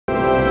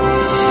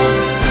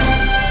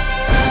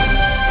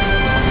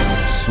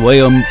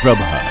Swayam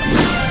Prabha.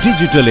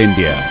 Digital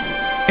India.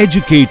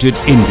 Educated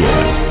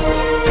India.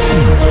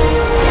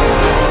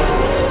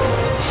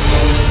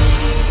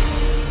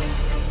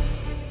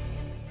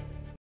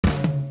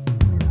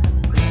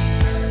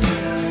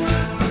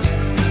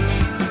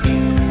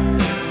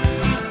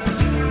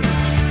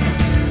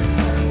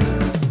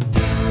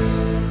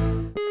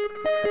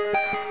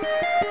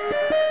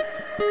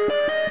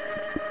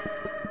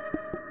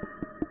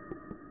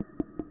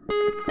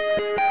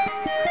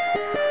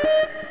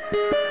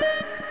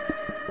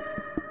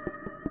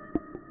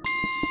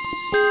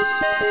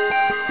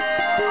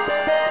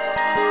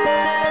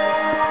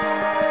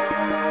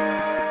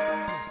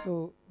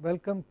 So,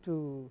 welcome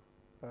to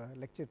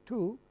lecture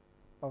 2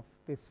 of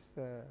this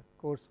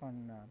course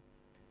on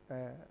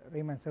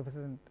Riemann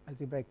surfaces and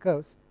algebraic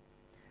curves.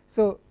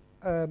 So,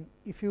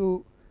 if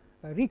you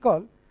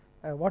recall,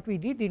 what we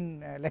did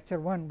in lecture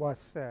 1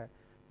 was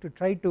to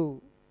try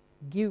to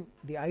give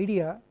the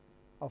idea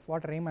of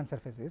what a Riemann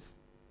surface is,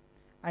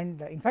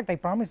 and in fact I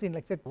promised in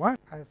lecture 1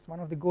 as one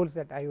of the goals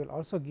that I will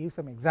also give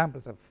some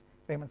examples of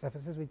Riemann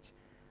surfaces, which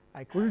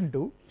I could not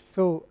do.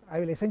 So, I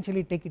will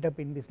essentially take it up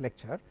in this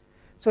lecture.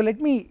 So,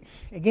 let me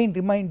again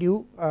remind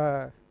you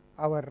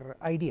our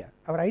idea.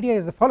 Our idea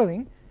is the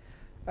following: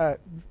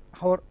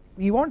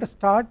 we want to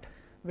start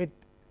with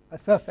a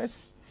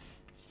surface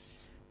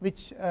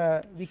which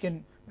we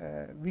can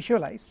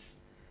visualize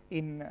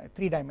in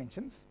 3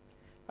 dimensions.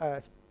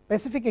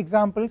 Specific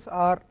examples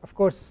are of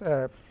course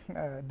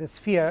the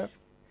sphere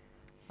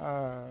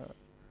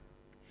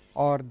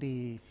or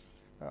the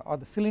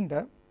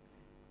cylinder.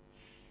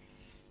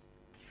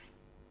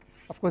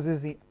 Of course,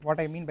 this is what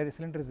I mean by the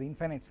cylinder is the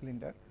infinite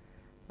cylinder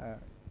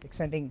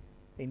extending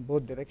in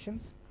both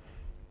directions,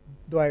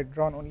 though I have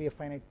drawn only a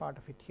finite part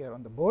of it here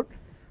on the board,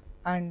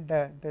 and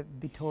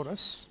the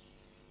torus.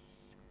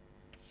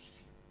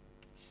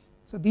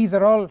 So, these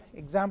are all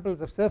examples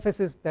of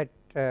surfaces that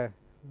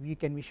we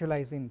can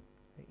visualize in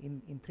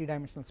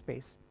 3-dimensional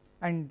space.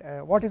 And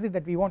what is it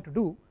that we want to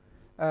do?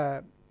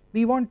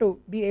 We want to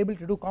be able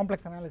to do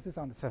complex analysis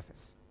on the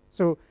surface.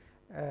 So,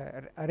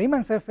 a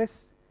Riemann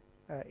surface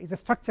is a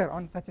structure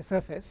on such a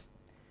surface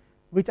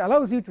which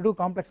allows you to do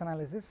complex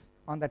analysis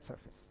on that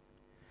surface.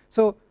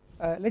 So,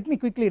 let me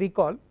quickly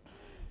recall.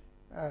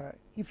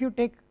 If you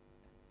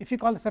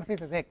call the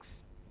surface as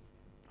x,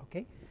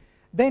 okay,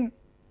 then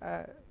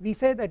we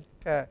say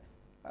that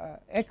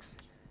x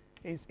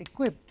is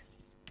equipped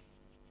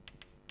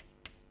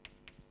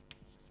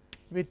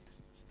with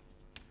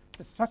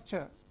the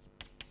structure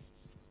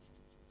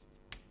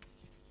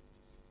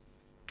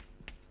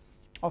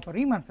of a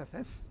Riemann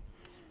surface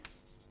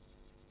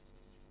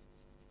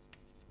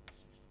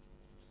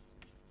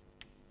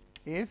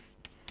if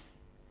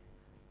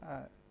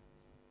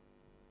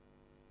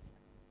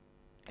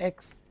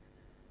x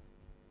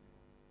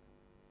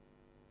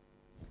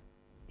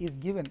is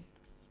given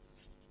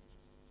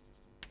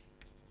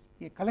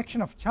a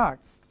collection of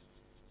charts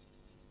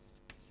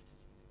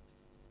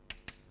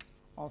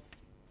of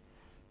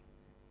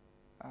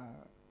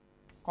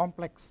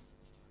complex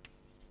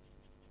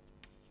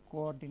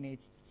coordinate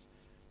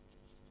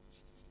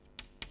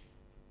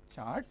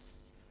charts,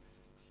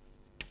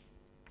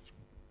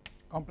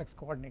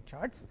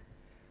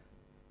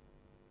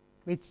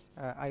 which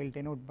I will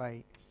denote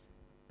by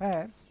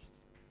pairs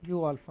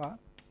u alpha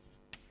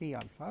phi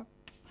alpha,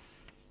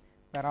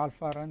 where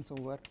alpha runs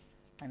over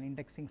an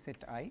indexing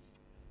set I,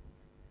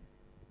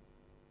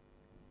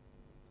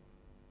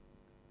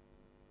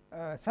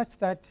 such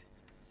that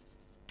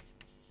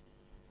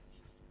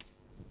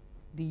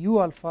the u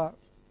alpha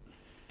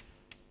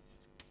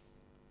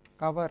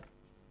cover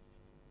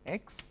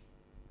x.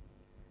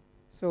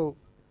 So,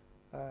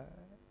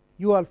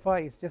 u alpha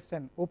is just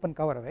an open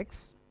cover of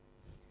x,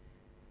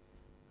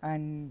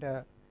 and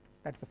that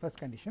is the first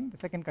condition. The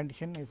second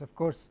condition is of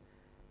course,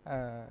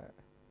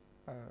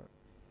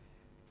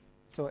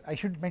 so I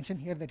should mention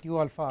here that u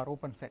alpha are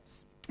open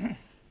sets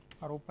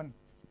or open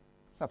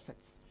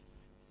subsets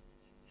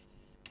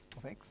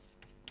of x.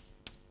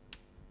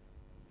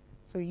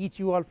 So, each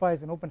u alpha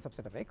is an open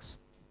subset of x,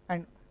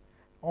 and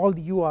all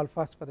the u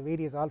alphas for the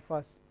various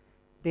alphas,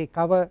 they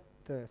cover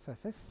the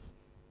surface,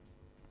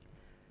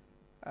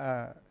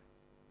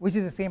 which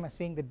is the same as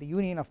saying that the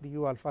union of the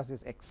u alphas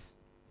is x.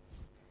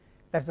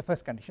 That is the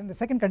first condition. The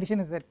second condition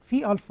is that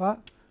phi alpha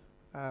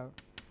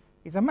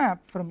is a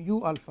map from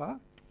u alpha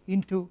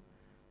into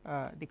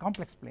the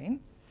complex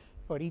plane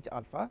for each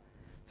alpha,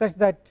 such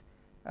that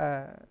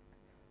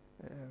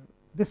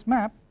this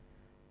map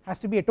has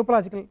to be a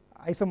topological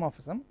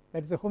isomorphism,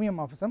 that is a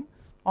homeomorphism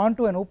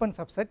onto an open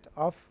subset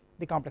of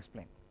the complex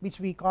plane, which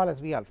we call as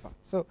v alpha.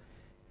 So,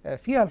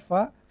 phi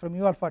alpha from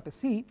u alpha to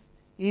c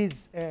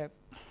is a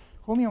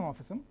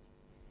homeomorphism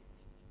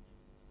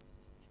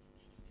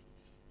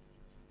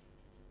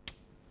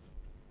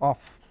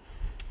of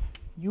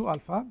u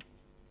alpha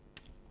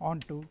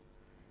onto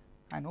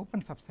an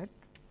open subset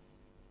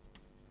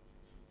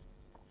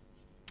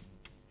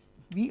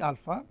v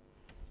alpha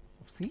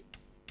of c,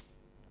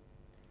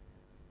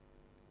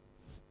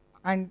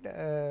 and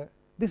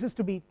this is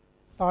to be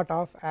thought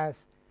of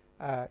as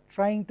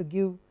trying to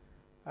give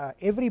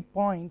every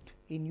point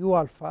in u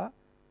alpha,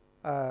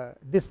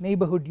 this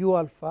neighborhood u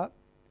alpha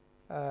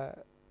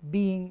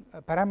being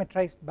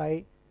parameterized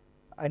by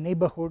a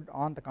neighborhood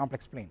on the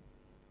complex plane.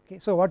 Okay,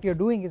 so what you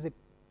are doing is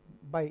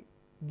by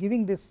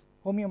giving this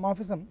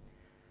homeomorphism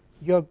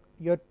you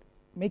are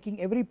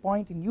making every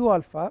point in u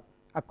alpha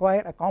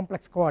acquire a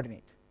complex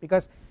coordinate,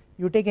 because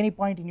you take any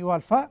point in u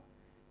alpha,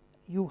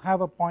 you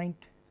have a point,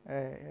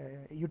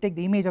 you take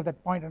the image of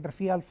that point under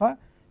phi alpha,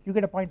 you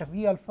get a point of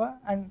v alpha,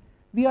 and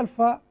v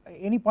alpha,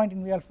 any point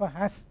in v alpha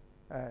has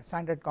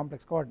standard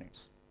complex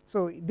coordinates.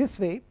 So this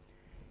way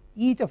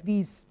each of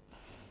these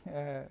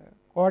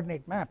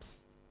coordinate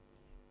maps,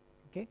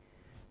 okay,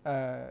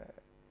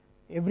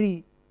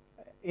 every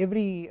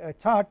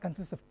chart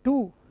consists of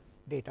two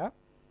data.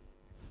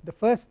 The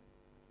first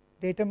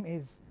datum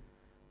is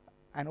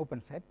an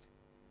open set,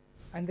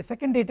 and the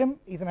second datum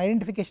is an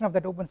identification of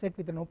that open set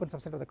with an open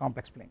subset of the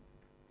complex plane.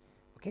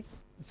 Okay,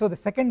 so the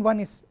second one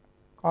is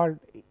called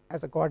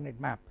as a coordinate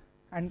map,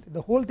 and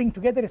the whole thing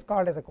together is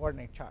called as a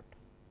coordinate chart.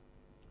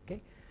 Okay,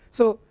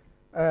 so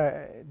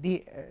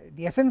the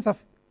essence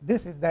of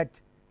this is that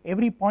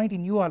every point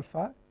in u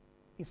alpha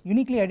is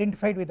uniquely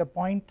identified with a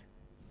point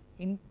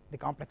in the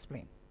complex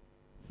plane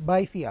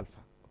by phi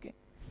alpha. Okay,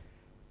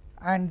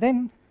 and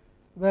then,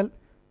 well,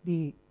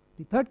 the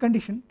third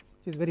condition,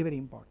 which is very, very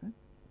important,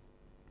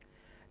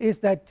 is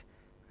that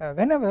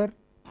whenever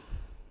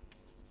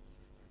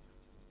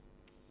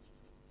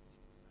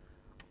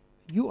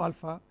u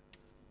alpha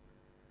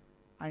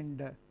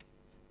and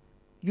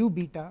u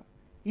beta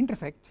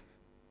intersect,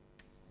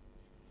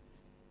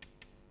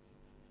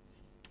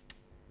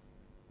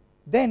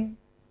 then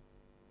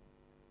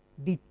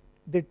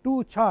the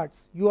two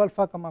charts u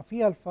alpha comma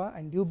phi alpha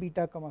and u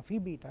beta comma phi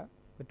beta,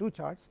 the two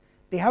charts,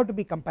 they have to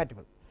be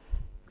compatible.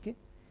 Okay,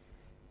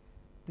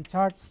 the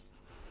charts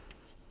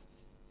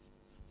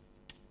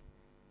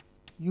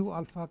u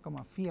alpha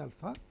comma phi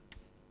alpha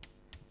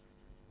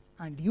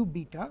and u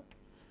beta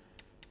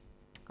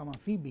comma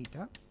phi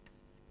beta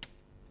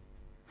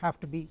have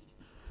to be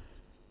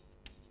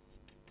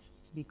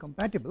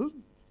compatible,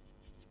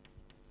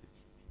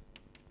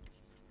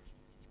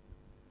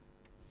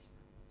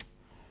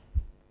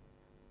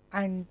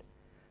 and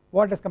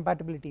what does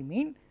compatibility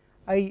mean?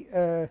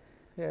 I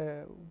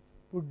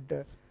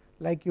would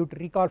like you to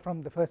recall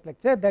from the first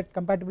lecture that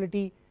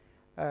compatibility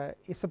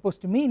is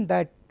supposed to mean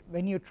that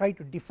when you try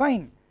to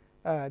define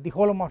the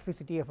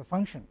holomorphicity of a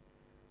function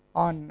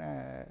on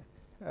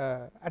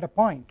at a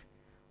point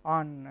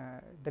on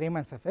the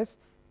Riemann surface,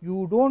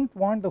 you do not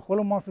want the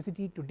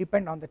holomorphicity to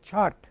depend on the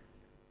chart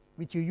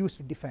which you use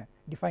to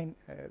define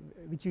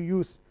which you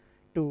use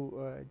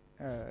to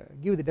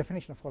give the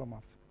definition of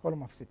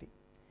holomorphicity.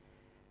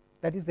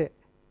 That is,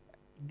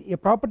 a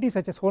property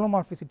such as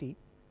holomorphicity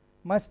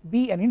must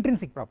be an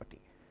intrinsic property.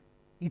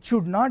 It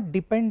should not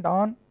depend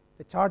on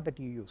the chart that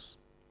you use,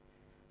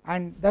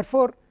 and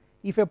therefore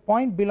if a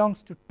point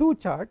belongs to two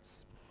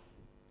charts,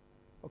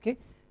 okay,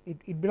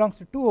 it belongs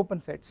to two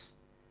open sets,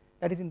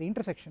 that is in the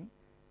intersection,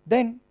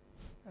 then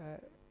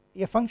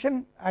a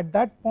function at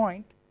that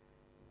point,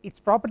 its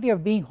property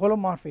of being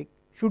holomorphic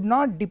should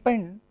not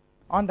depend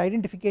on the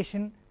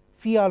identification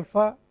phi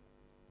alpha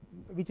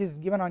which is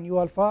given on u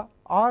alpha,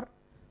 or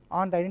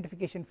on the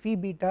identification phi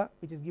beta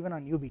which is given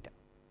on u beta.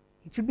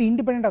 It should be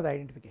independent of the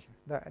identifications.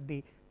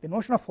 The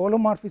notion of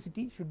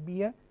holomorphicity should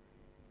be an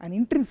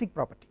intrinsic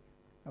property,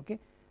 okay,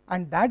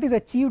 and that is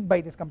achieved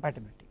by this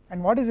compatibility.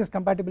 And what is this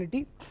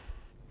compatibility?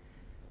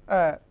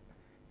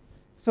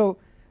 So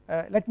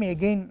let me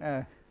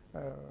again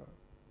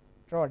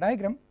draw a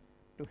diagram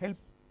to help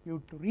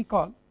you to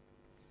recall.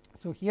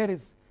 So here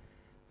is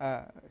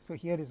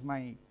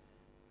my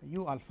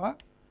u alpha,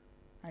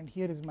 and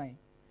here is my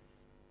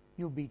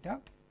u beta,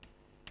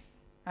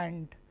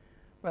 and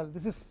well,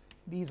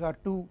 these are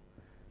two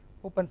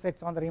open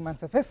sets on the Riemann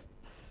surface,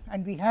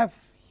 and we have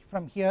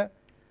from here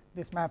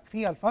this map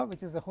phi alpha,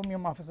 which is a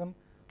homeomorphism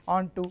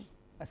onto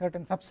a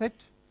certain subset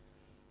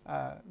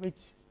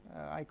which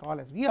I call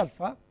as v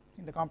alpha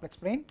in the complex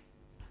plane,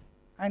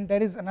 and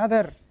there is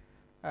another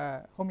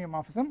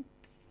homeomorphism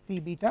phi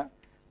beta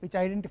which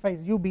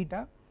identifies u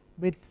beta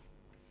with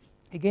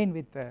again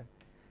with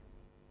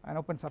an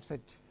open subset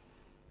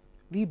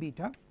v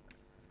beta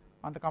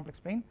on the complex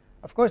plane.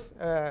 Of course,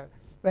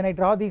 when I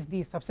draw these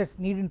subsets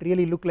needn't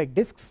really look like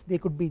disks, they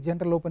could be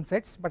general open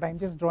sets, but I am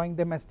just drawing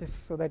them as disks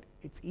so that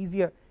it's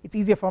easier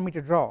for me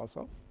to draw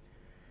also.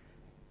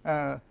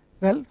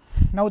 Well,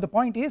 now the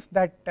point is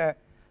that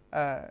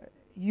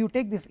you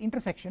take this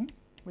intersection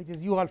which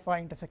is u alpha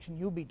intersection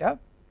u beta,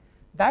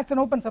 that's an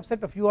open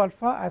subset of u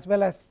alpha as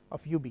well as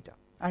of u beta,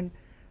 and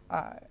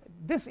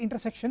this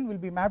intersection will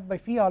be mapped by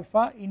phi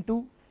alpha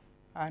into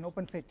an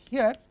open set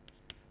here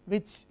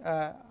which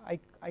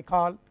I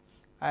call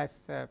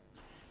as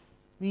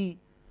v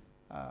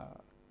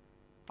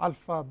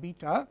alpha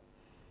beta,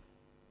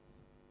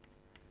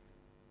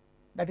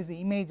 that is the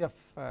image of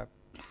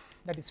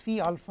that is phi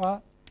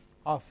alpha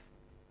of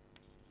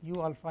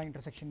u alpha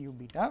intersection u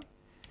beta,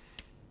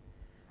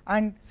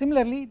 and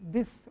similarly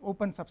this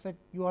open subset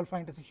u alpha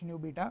intersection u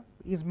beta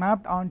is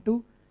mapped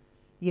onto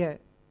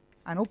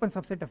an open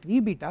subset of v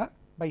beta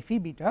by phi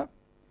beta,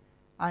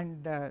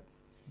 and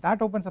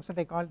that open subset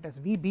I call it as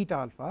v beta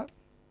alpha,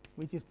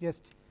 which is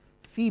just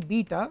phi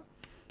beta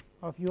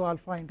of u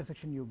alpha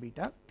intersection u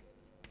beta.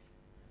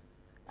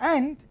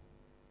 And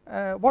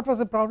what was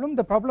the problem?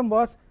 The problem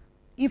was,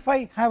 if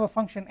I have a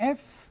function f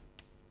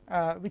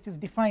which is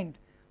defined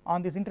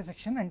on this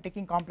intersection and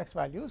taking complex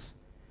values,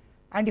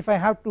 and if I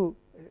have to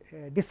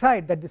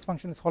decide that this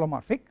function is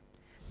holomorphic,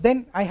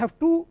 then I have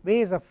two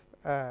ways of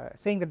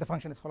saying that the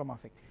function is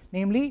holomorphic.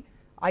 Namely,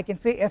 I can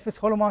say f is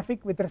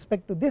holomorphic with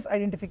respect to this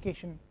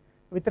identification,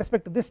 with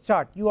respect to this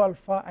chart u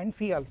alpha and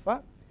phi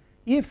alpha,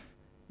 if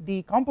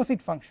the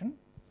composite function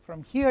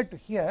from here to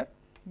here,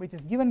 which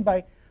is given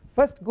by,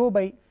 first go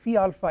by phi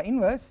alpha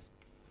inverse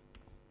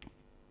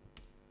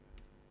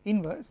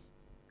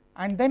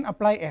and then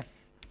apply f.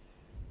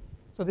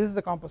 So this is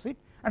the composite,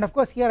 and of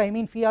course here I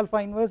mean phi alpha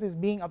inverse is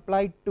being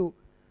applied to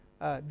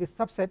this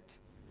subset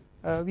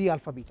v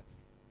alpha beta.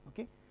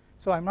 Okay,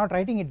 so I am not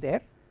writing it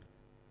there,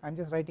 I am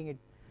just writing it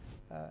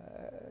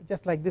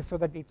just like this so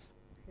that it's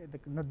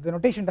the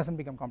notation does not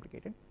become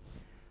complicated.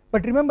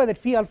 But remember that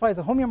phi alpha is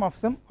a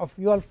homeomorphism of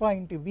u alpha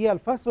into v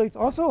alpha, so it is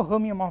also a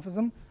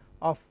homeomorphism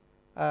of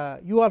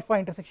u alpha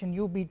intersection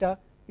u beta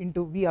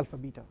into v alpha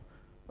beta.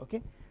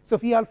 Okay, so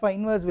phi alpha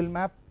inverse will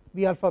map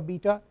v alpha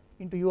beta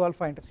into u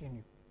alpha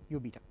intersection u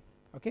beta.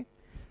 Okay,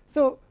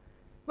 so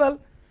well,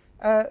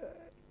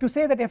 to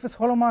say that f is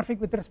holomorphic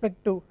with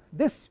respect to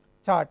this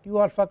chart u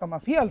alpha comma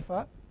phi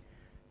alpha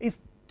is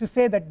to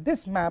say that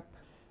this map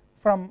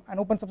from an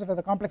open subset of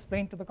the complex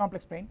plane to the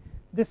complex plane,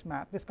 this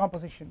map, this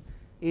composition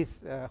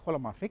is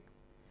holomorphic.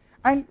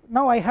 And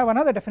now I have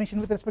another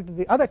definition with respect to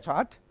the other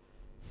chart,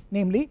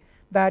 namely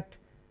that,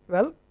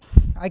 well,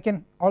 I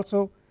can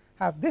also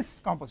have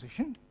this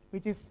composition,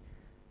 which is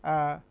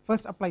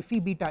first apply phi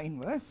beta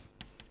inverse,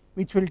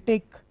 which will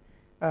take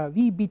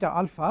v beta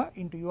alpha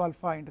into u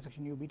alpha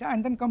intersection u beta,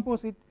 and then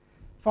compose it,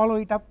 follow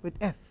it up with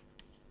f,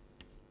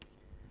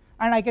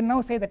 and I can now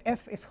say that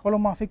f is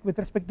holomorphic with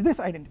respect to this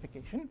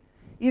identification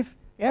if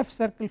f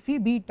circle phi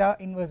beta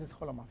inverse is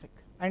holomorphic.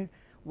 And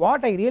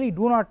what I really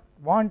do not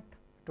want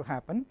to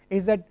happen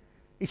is that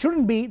it should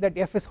not be that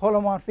f is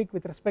holomorphic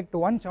with respect to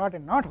one chart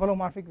and not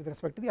holomorphic with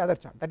respect to the other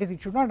chart. That is,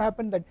 it should not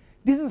happen that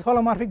this is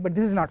holomorphic but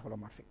this is not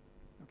holomorphic.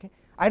 Okay,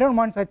 I do not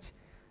want such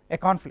a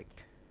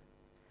conflict,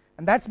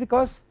 and that is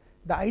because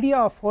the idea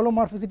of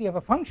holomorphicity of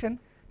a function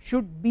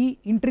should be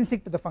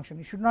intrinsic to the function,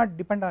 it should not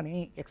depend on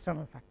any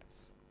external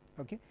factors.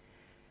 Okay,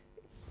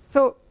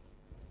 so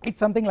it is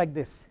something like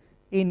this.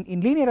 In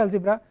linear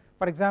algebra,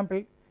 for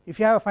example, if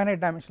you have a finite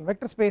dimensional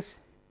vector space,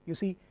 you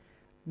see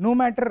no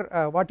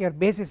matter what your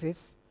basis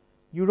is,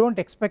 you do not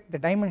expect the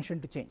dimension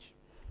to change.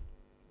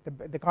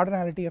 The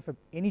cardinality of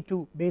any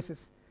two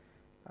bases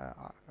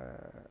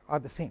are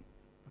the same.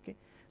 Okay,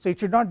 so it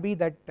should not be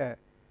that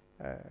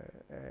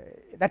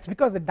that is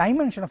because the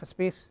dimension of a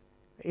space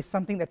is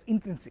something that is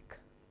intrinsic.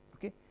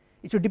 Okay,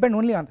 it should depend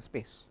only on the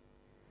space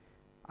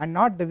and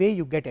not the way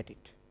you get at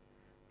it,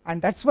 and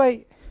that is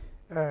why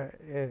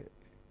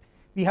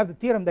we have the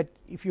theorem that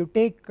if you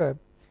take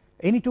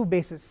any two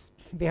bases,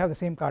 they have the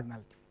same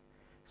cardinality.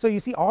 So you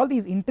see all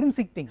these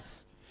intrinsic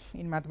things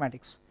in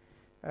mathematics,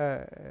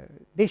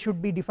 they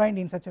should be defined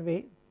in such a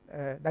way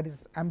that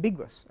is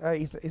ambiguous,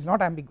 is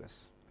not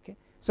ambiguous. Okay,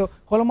 so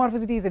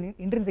holomorphicity is an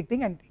intrinsic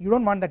thing and you do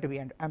not want that to be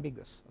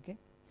ambiguous. Okay,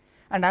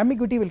 and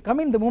ambiguity will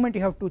come in the moment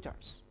you have two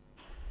charts,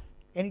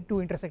 any two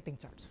intersecting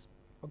charts.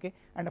 Okay,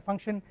 and a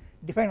function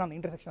defined on the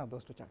intersection of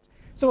those two charts.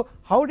 So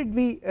how did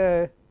we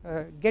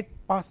get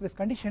past this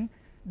condition?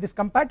 This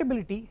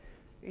compatibility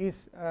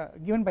is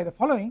given by the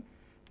following.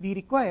 We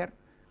require,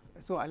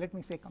 so let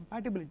me say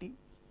compatibility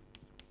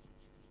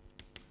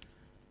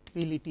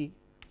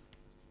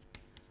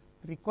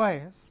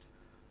requires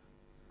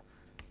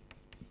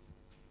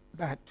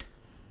that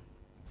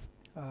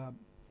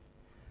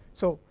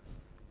so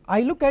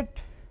I look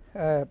at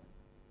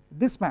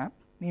this map,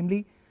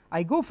 namely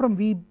I go from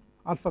v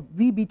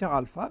beta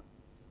alpha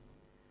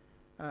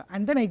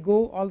and then I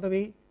go all the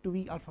way to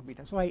v alpha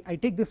beta. So I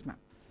take this map,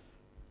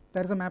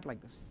 there is a map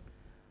like this.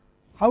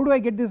 How do I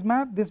get this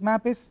map? This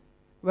map is,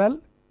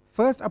 well,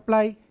 first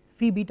apply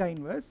phi beta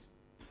inverse,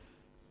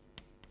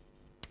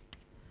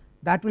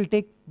 that will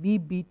take v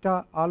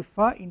beta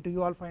alpha into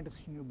u alpha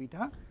intersection u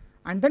beta,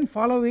 and then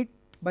follow it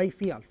by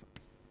phi alpha.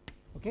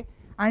 Okay,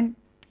 and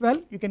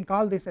well, you can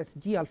call this as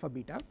g alpha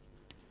beta.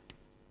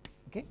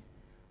 Okay,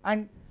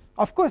 and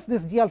of course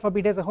this g alpha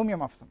beta is a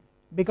homeomorphism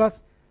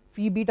because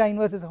phi beta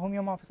inverse is a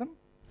homeomorphism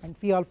and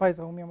phi alpha is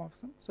a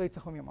homeomorphism, so it is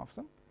a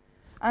homeomorphism.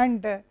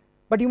 And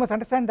but you must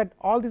understand that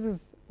all this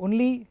is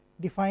only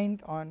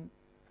defined on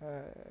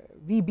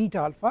v beta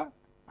alpha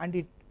and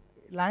it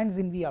lands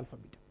in v alpha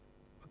beta.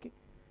 Okay,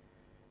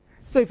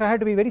 so if I have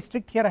to be very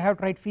strict here, I have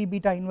to write phi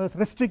beta inverse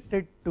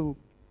restricted to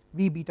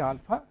v beta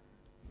alpha,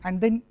 and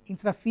then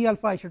instead of phi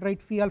alpha I should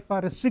write phi alpha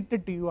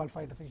restricted to u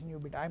alpha intersection u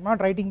beta. I am not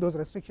writing those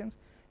restrictions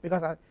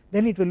because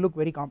then it will look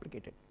very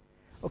complicated.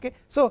 Okay,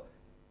 so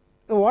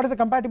what is the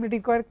compatibility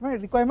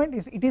requirement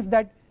is it is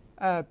that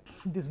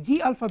this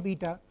G alpha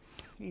beta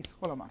is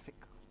holomorphic.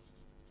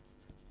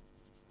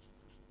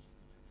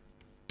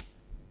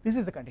 This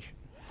is the condition.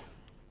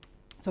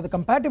 So the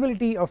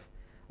compatibility of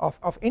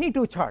any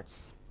two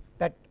charts,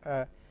 that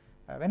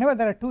whenever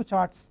there are two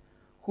charts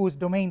whose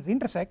domains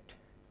intersect,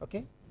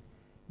 okay,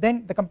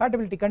 then the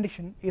compatibility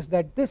condition is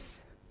that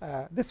this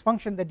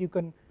function that you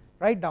can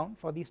write down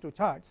for these two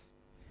charts,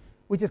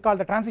 which is called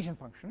the transition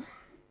function,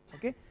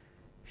 okay,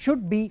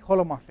 should be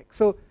holomorphic.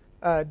 So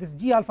this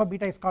G alpha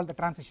beta is called the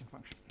transition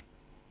function.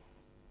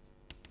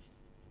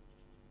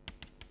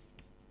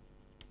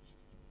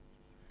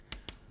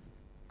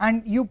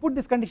 And you put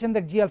this condition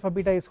that G alpha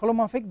beta is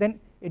holomorphic,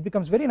 then it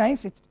becomes very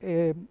nice.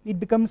 It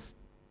becomes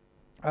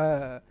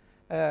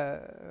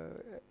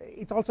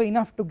it's also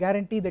enough to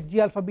guarantee that G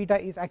alpha beta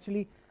is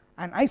actually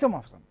an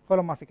isomorphism,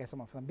 holomorphic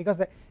isomorphism,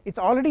 because it's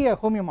already a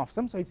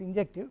homeomorphism, so it's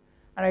injective,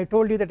 and I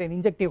told you that an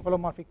injective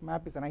holomorphic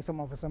map is an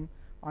isomorphism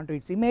onto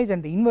its image,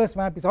 and the inverse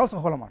map is also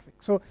holomorphic.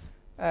 So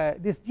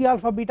this G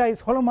alpha beta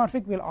is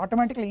holomorphic will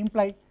automatically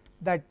imply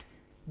that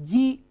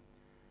G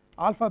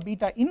alpha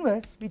beta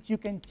inverse, which you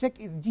can check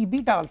is G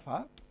beta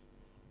alpha,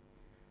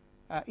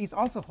 is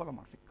also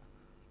holomorphic.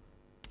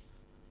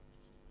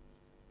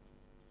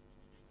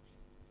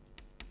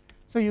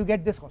 So you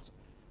get this also,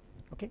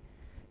 okay.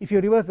 If you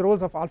reverse the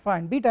roles of alpha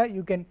and beta,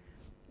 you can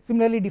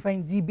similarly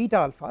define G beta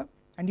alpha,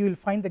 and you will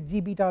find that G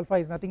beta alpha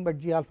is nothing but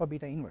G alpha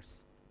beta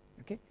inverse,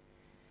 okay.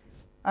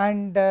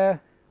 And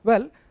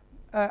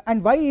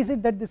and why is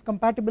it that this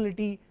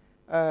compatibility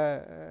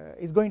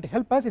is going to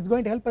help us? It's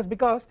going to help us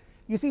because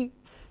you see,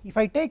 if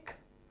I take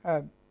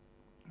if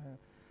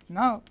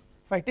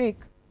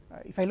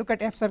I look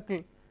at F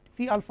circle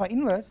phi alpha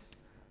inverse,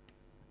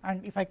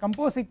 and if I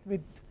compose it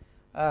with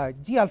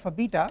G alpha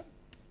beta,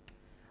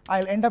 I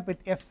will end up with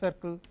F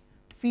circle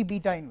phi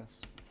beta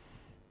inverse,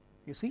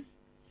 you see.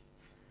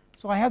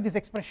 So I have this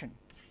expression,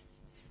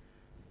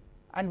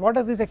 and what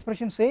does this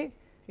expression say?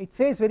 It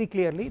says very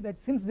clearly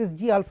that since this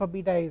G alpha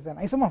beta is an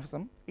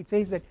isomorphism, it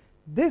says that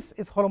this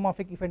is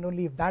holomorphic if and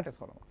only if that is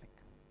holomorphic,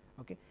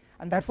 okay,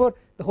 and therefore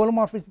the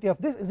holomorphicity of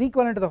this is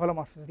equivalent to the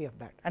holomorphicity of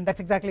that, and that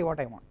is exactly what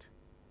I want.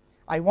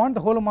 I want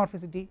the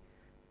holomorphicity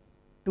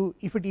to,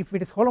 if it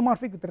is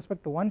holomorphic with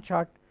respect to one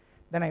chart,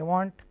 then I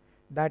want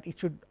that it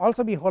should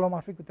also be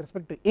holomorphic with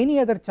respect to any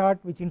other chart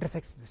which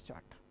intersects this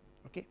chart,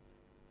 okay.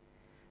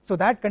 So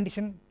that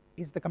condition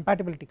is the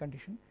compatibility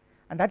condition,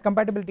 and that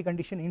compatibility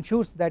condition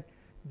ensures that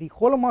the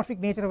holomorphic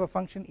nature of a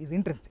function is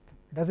intrinsic,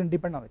 it does not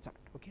depend on the chart,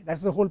 okay. That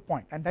is the whole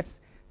point, and that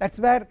is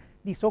where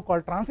the so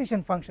called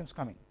transition functions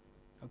come in,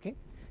 okay.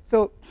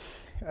 So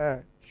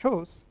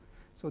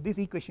so this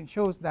equation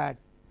shows that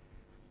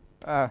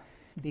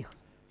the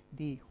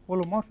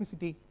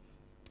holomorphicity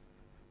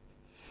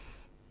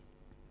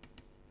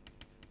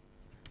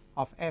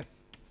of F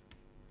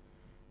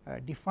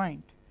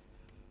defined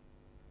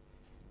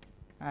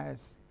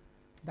as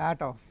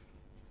that of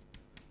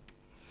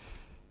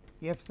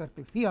F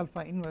circle phi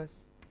alpha inverse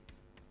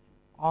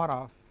or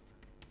of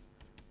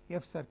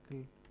F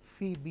circle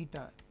phi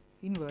beta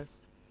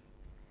inverse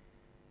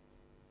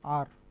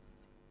are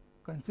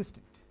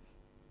consistent.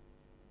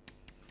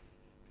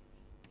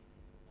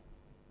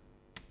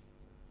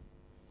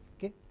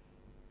 Okay.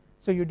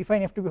 So you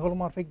define F to be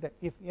holomorphic that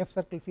if F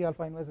circle phi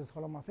alpha inverse is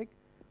holomorphic,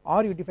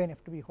 or you define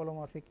F to be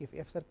holomorphic if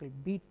F circle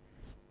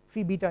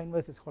phi beta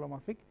inverse is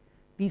holomorphic.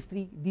 These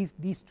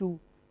two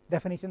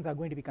definitions are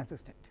going to be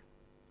consistent,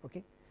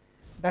 okay.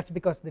 That is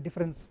because the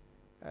difference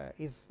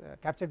is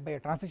captured by a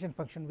transition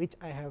function which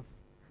I have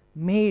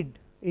made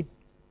it,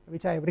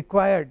 which I have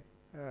required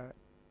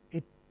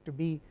it to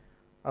be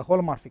a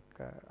holomorphic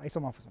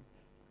isomorphism,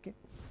 okay.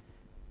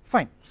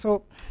 Fine.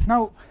 So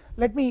now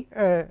let me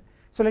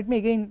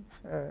again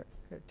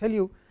tell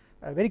you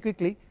very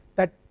quickly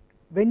that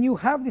when you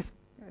have this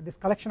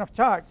collection of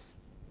charts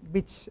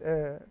which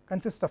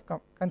consists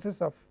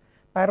of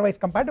pairwise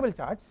compatible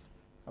charts,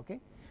 okay,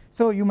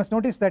 so you must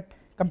notice that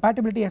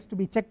compatibility has to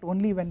be checked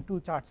only when two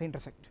charts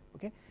intersect,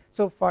 okay.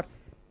 So for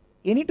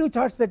any two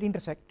charts that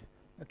intersect,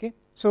 okay,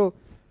 so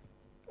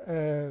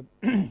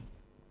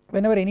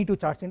whenever any two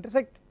charts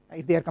intersect,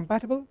 if they are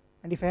compatible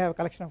and if I have a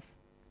collection of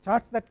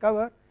charts that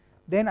cover,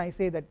 then I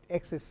say that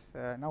X is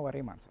now a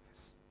Riemann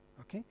surface,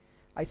 okay.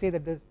 I say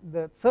that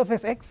the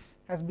surface X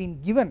has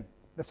been given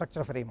the structure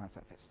of a Riemann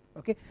surface,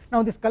 okay.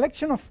 Now this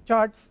collection of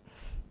charts,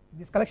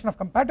 this collection of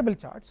compatible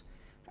charts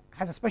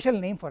has a special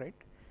name for it,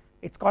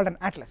 it is called an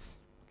atlas,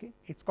 okay,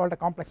 it is called a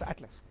complex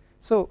atlas.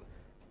 So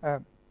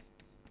a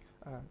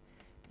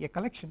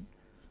collection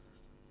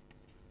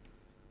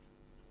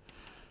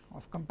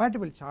of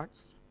compatible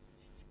charts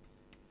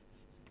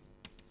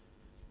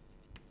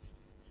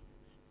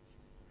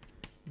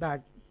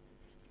that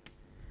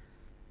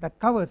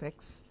covers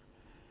X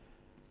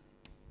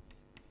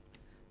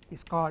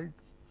is called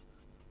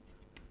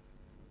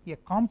a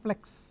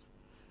complex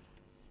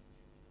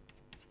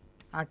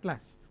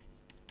atlas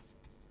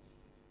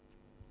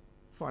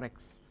for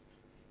X.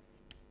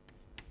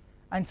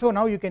 And so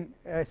now you can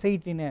say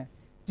it in a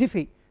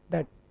jiffy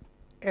that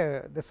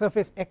the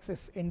surface X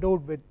is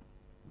endowed with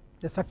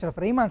the structure of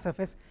a Riemann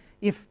surface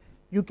if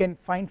you can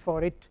find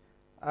for it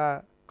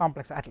a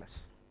complex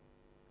atlas.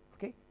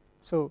 Okay,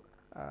 so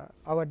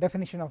our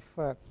definition of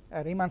a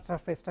Riemann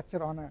surface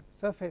structure on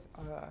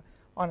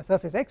a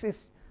surface X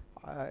is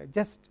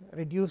just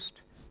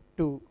reduced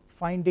to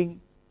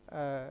finding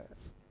a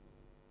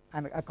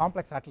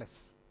complex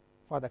atlas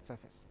for that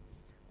surface.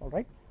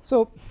 Alright,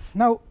 so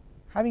now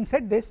having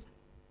said this,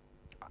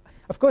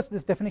 of course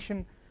this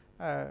definition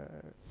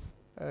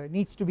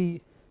needs to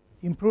be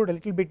improved a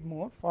little bit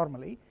more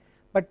formally,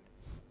 but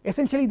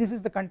essentially this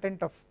is the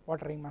content of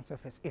what a Riemann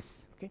surface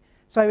is. Okay,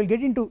 so I will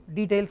get into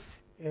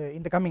details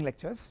in the coming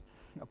lectures.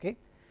 Okay,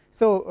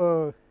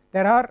 so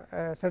there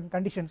are certain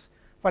conditions.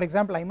 For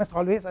example, I must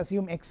always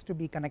assume X to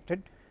be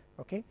connected.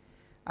 Okay,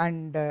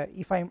 and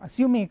if I am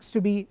assuming X to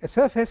be a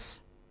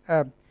surface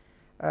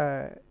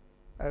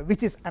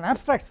which is an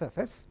abstract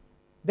surface,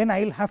 then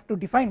I will have to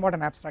define what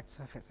an abstract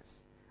surface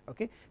is.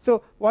 Okay,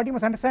 so what you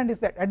must understand is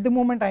that at the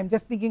moment I am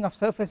just thinking of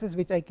surfaces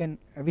which I can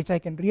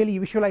really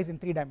visualize in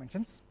 3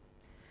 dimensions,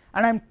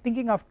 and I am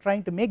thinking of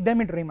trying to make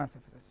them into Riemann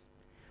surfaces.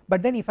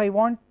 But then if I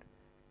want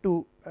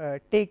to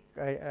take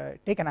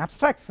an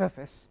abstract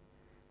surface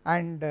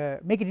and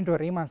make it into a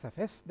Riemann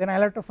surface, then I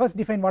will have to first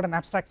define what an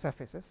abstract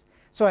surface is.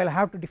 So I will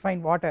have to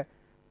define what a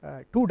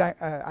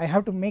I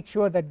have to make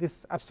sure that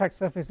this abstract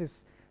surface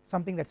is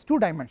something that is 2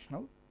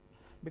 dimensional,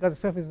 because the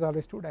surface is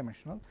always 2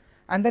 dimensional,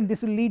 and then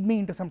this will lead me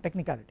into some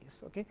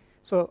technicalities. Okay,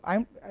 so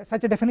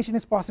such a definition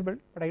is possible,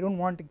 but I do not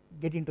want to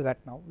get into that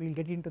now. We will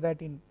get into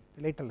that in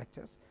the later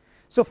lectures.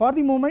 So for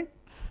the moment,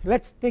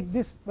 let us take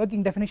this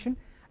working definition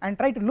and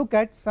try to look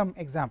at some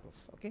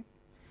examples. Okay,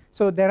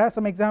 so there are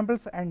some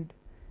examples, and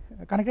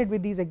connected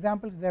with these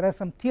examples there are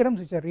some theorems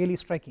which are really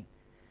striking,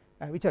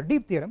 which are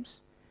deep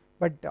theorems,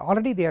 but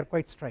already they are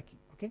quite striking.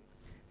 Okay,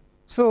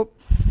 so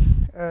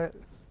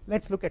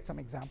let us look at some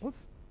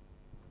examples.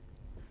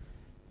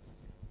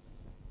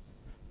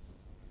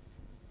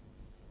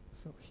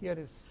 So here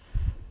is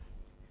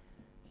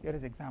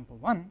example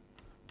 1.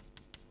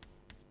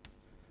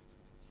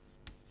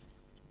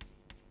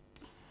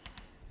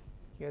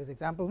 Here is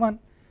example 1.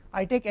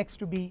 I take X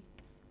to be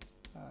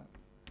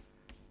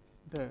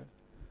the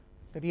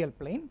real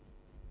plane,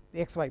 the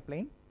xy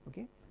plane.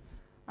 Okay,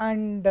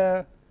 and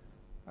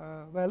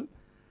well,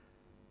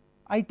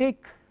 I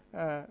take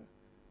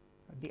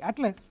the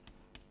atlas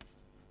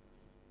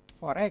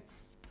for X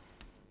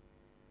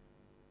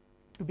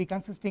to be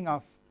consisting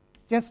of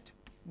just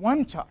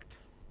one chart.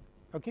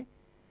 Okay,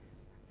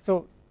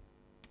 so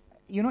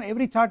you know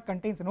every chart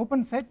contains an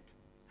open set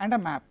and a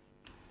map.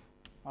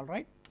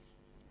 Alright,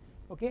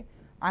 okay,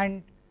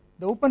 and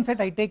the open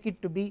set I take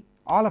it to be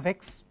all of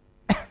X,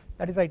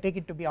 that is I take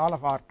it to be all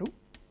of R2,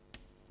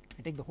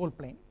 I take the whole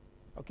plane.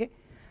 Okay,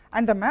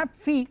 and the map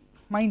phi,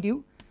 mind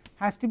you,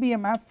 has to be a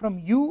map from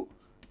U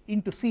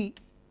into C.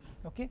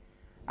 Okay,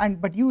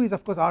 but U is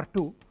of course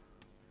R2.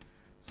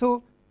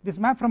 So this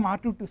map from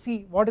R2 to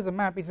C, what is a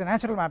map? It is a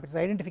natural map, it is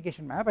an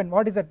identification map, and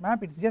what is that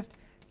map? It is just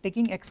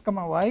taking X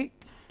comma Y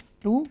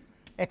to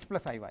X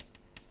plus Iy.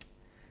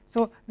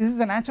 So this is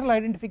a natural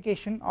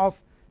identification of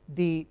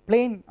the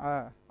plane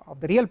of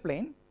the real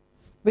plane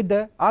with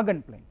the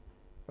Argand plane.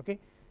 Okay,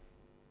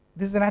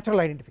 this is a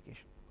natural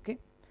identification. Okay,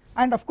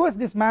 and of course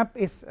this map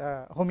is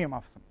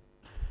homeomorphism.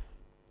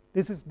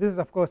 This is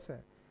of course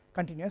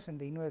continuous, and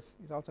the inverse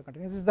is also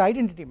continuous. This is the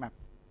identity map.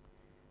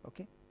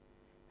 Okay,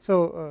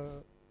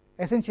 so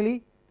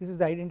essentially this is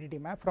the identity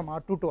map from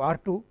R2 to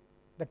R2,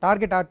 the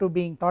target R2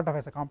 being thought of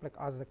as a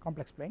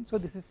complex plane. So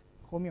this is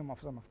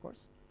homeomorphism of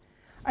course,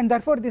 and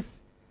therefore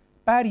this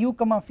pair U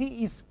comma phi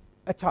is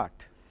a chart,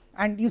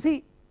 and you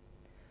see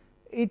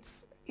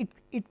it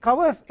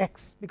covers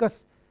X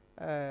because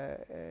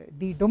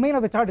the domain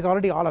of the chart is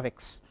already all of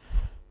X.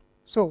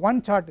 So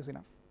one chart is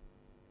enough,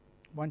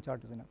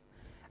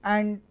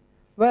 and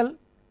well,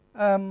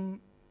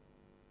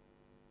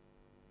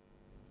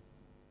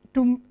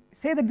 to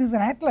say that this is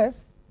an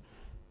atlas,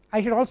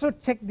 I should also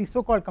check the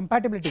so called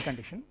compatibility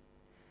condition,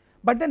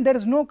 but then there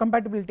is no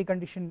compatibility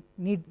condition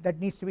that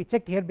needs to be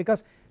checked here,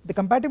 because the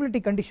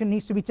compatibility condition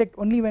needs to be checked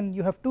only when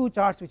you have 2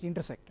 charts which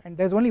intersect, and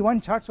there is only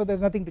one chart, so there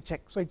is nothing to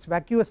check, so it is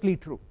vacuously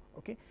true.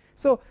 Okay,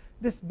 so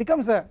this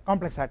becomes a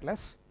complex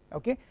atlas.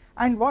 Okay,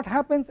 and what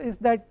happens is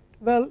that,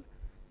 well,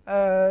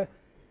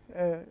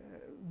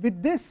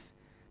 with this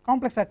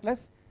complex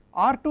atlas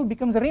R2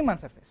 becomes a Riemann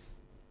surface.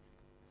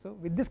 So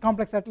with this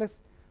complex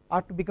atlas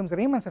R2 becomes a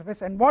Riemann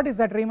surface, and what is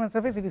that Riemann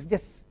surface? It is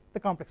just the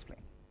complex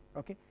plane.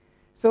 Okay,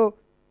 so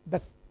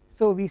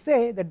we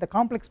say that the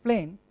complex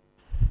plane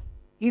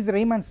is a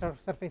Riemann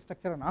surface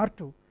structure on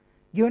R2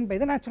 given by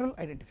the natural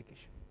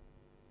identification.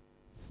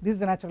 This is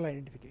the natural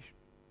identification.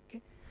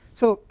 Okay,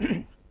 so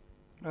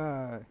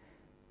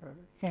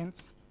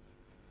hence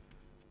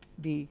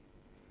the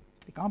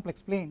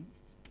complex plane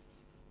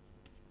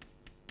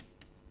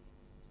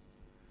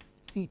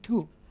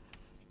C2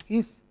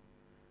 is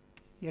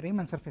a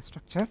Riemann surface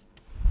structure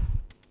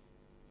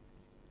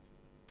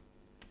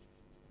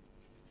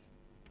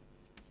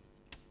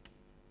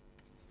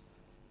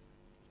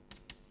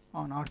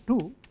on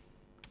R2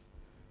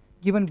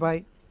 given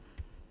by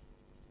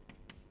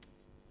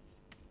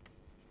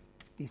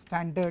the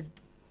standard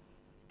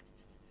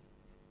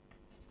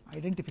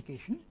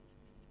identification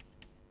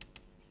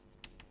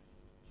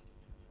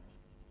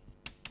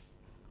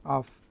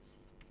of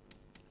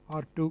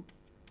R2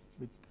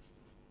 with,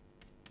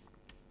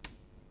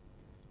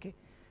 okay.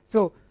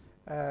 So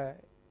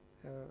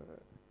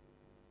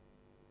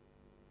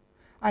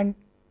and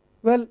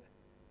well,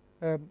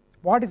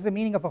 what is the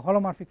meaning of a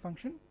holomorphic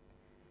function?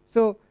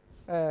 So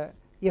a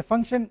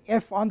function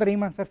f on the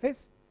Riemann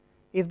surface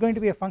is going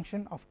to be a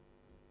function of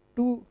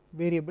two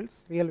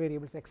variables, real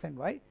variables x and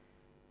y.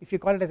 If you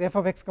call it as f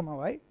of x comma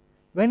y,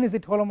 when is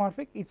it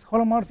holomorphic? It is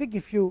holomorphic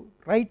if you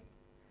write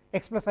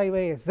x plus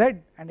iy as z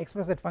and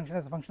express that function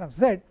as a function of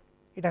z,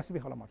 it has to be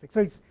holomorphic.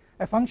 So it is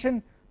a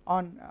function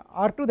on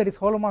R2 that is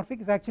holomorphic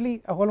is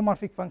actually a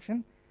holomorphic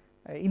function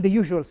in the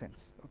usual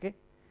sense, okay.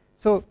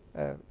 So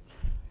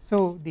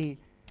so the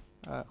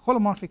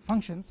holomorphic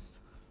functions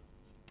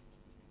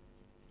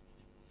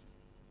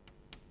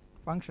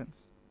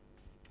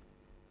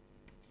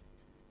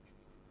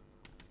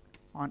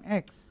on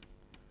x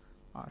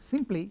are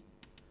simply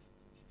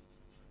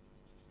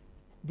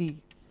the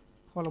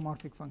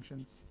holomorphic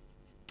functions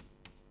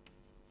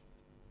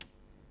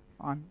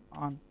on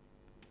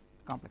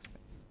complex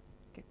plane,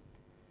 okay.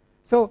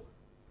 So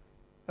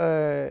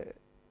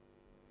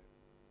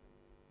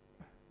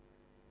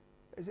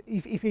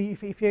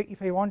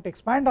if I want to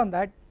expand on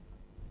that,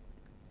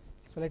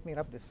 so let me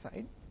rub this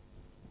side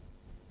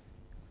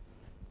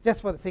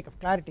just for the sake of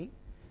clarity.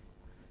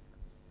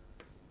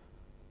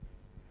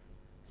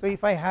 So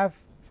if I have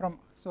from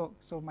so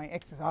my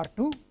x is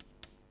R2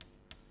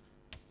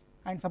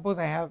 and suppose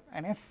I have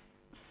an f,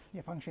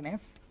 a function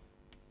f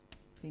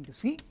into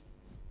C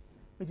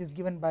which is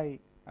given by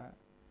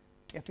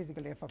f is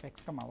equal to f of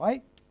x comma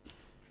y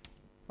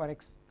for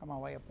x comma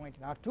y a point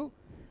in R2.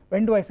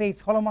 When do I say it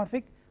is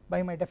holomorphic?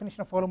 By my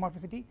definition of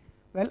holomorphicity,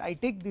 well, I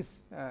take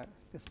this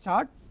this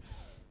chart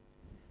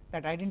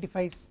that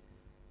identifies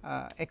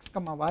x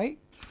comma y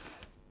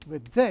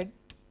with z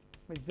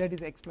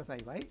is x plus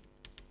iy,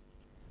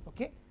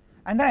 okay,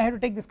 and then I have to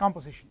take this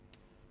composition.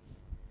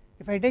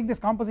 If I take this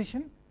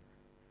composition,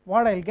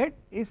 what I will get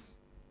is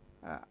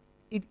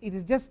it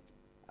is just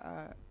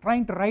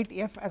trying to write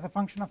f as a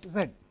function of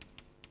z,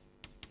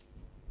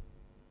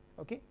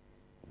 okay.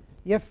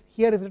 F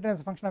here is written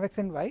as a function of x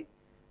and y,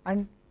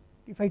 and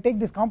if I take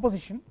this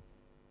composition,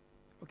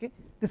 okay,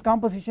 this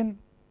composition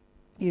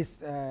is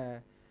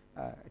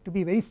to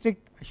be very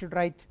strict I should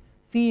write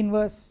phi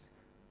inverse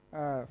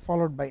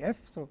followed by f.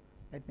 So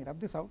let me rub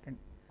this out and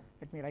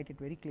let me write it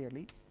very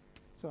clearly.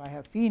 So I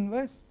have phi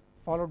inverse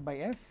followed by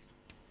f.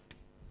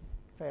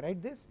 If I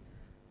write this,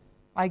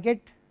 I get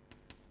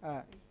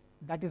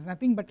that is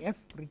nothing but f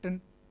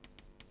written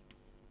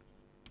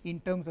in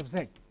terms of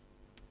z,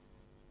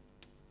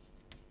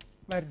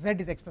 where z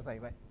is x plus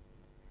iy,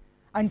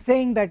 and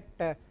saying that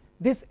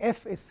this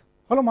f is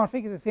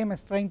holomorphic is the same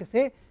as trying to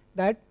say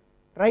that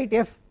write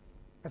f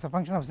as a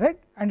function of z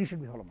and it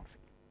should be holomorphic.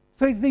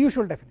 So it is the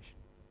usual definition,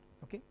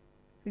 okay,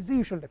 it is the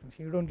usual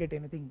definition, you do not get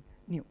anything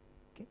new,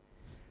 okay.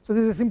 So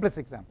this is the simplest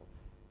example,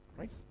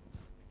 right.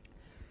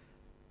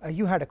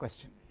 You had a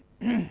question.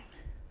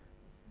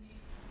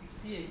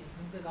 C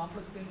means the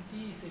complex plane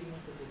C is a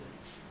Riemann surface.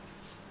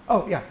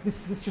 Oh yeah,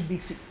 this should be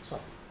C,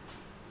 sorry,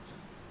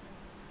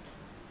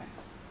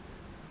 thanks,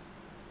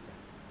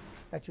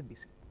 that should be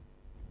C.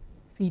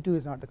 C2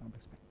 is not the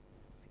complex plane,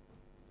 C.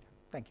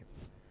 Thank you.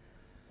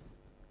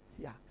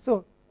 Yeah,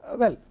 so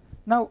well,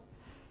 now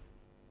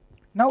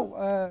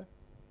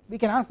we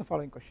can ask the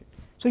following question.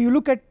 So you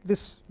look at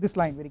this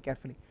line very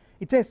carefully.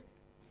 It says,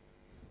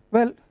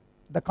 well,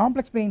 the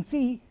complex plane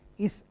C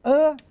is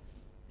a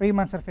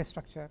Riemann surface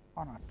structure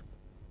on R2.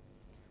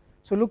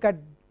 So look at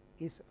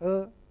is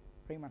a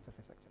Riemann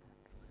surface structure on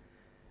R2.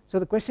 So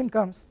the question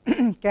comes,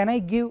 can I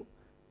give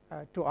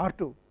to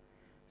R2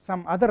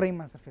 some other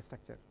Riemann surface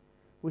structure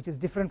which is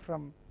different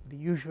from the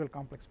usual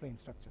complex plane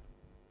structure?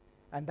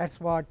 And that is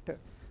what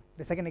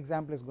the second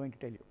example is going to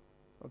tell you,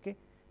 okay.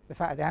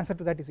 The answer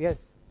to that is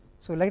yes.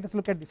 So let us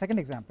look at the second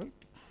example.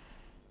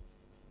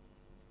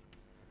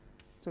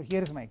 So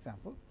here is my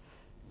example.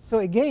 So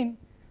again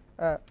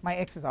my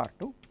x is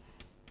R2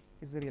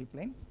 is the real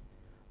plane,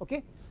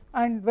 okay,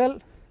 and well,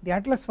 the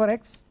atlas for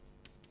x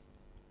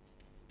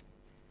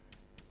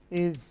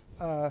is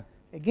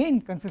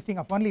again consisting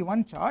of only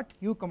one chart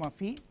u comma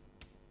phi,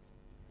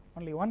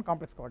 only one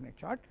complex coordinate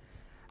chart,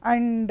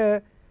 and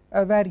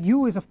where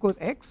u is of course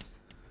x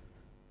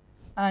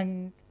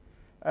and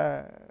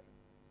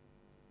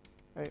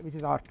which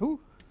is R2,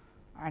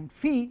 and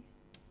phi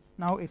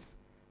now is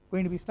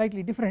going to be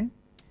slightly different.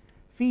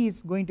 Phi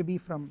is going to be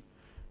from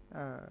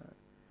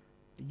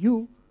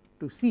u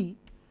to c,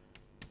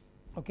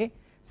 okay.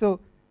 So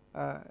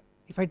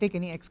if I take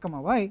any x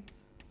comma y,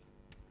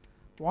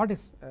 what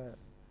is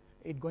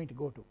it going to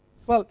go to?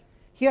 Well,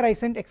 here I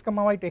sent x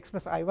comma y to x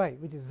plus iy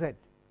which is z,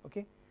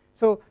 okay.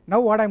 So now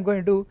what I am going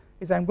to do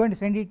is I am going to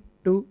send it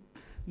to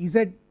Ez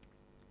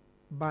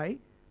by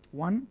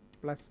 1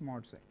 plus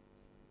mod z,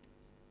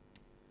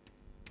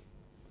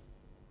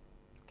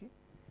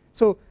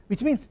 So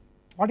which means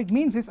what it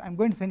means is I am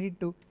going to send it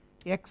to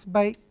x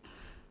by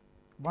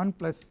 1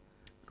 plus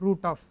root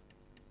of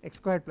x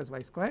squared plus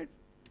y squared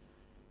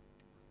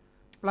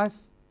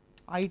plus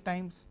I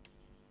times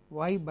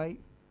y by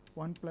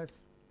 1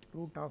 plus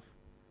root of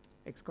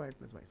x squared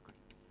plus y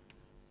squared.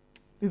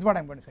 This is what I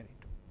am going to send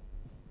it to.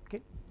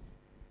 Okay.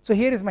 So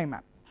here is my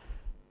map.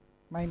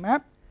 My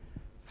map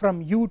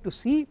from u to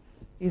c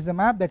is the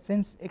map that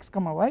sends x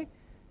comma y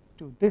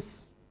to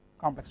this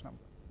complex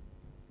number,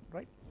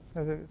 right.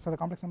 So the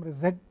complex number is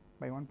z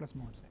by 1 plus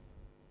mod z,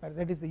 where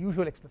z is the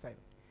usual x plus I.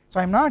 So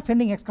I am not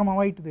sending x comma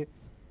y to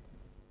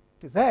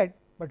z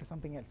but to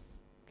something else.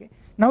 Okay.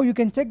 Now you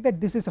can check that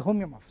this is a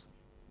homeomorphism.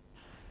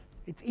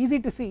 It is easy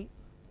to see.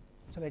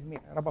 So let me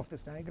rub off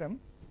this diagram.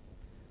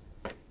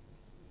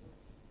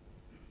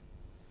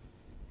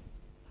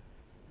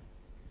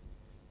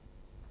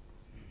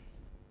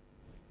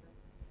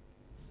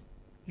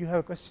 You have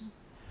a question?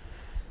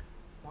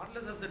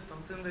 Modulus of that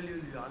function value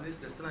will be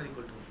always less than or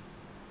equal to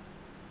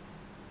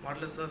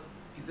modulus of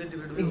z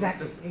divided by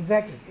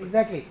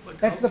Exactly.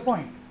 That is the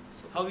point.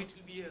 So how it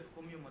will be a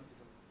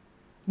homeomorphism?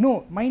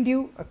 No, mind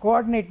you, a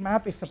coordinate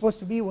map is supposed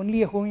to be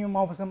only a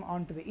homeomorphism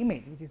onto the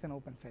image, which is an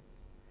open set.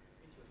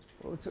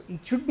 So it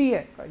should be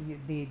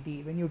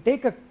when you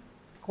take a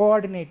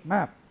coordinate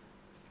map,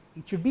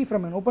 it should be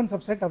from an open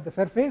subset of the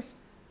surface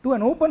to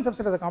an open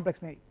subset of the complex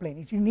plane.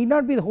 It need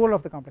not be the whole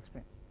of the complex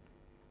plane.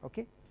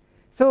 Okay.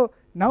 So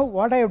now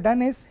what I have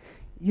done is,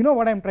 you know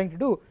what I am trying to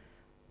do,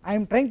 I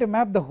am trying to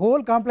map the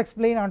whole complex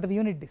plane onto the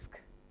unit disk,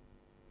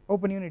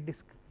 open unit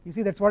disk. You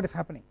see, that is what is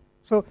happening.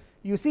 So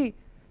you see,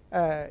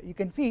 you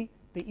can see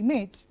the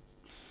image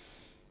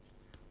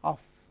of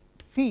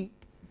phi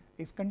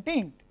is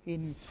contained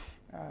in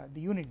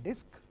the unit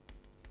disk,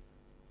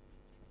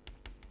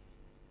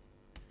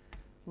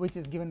 which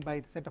is given by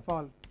the set of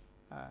all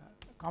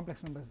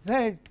complex numbers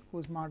z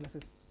whose modulus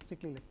is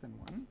strictly less than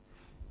 1.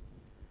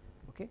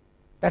 Okay.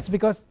 That is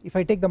because if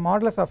I take the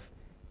modulus of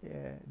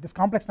this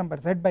complex number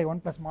z by 1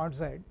 plus mod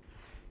z,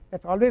 that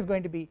is always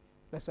going to be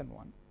less than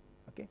 1.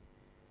 Okay.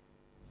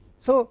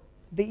 So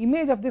the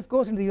image of this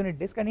goes into the unit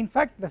disk, and in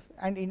fact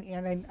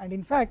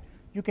in fact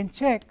you can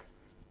check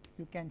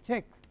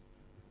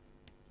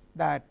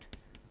that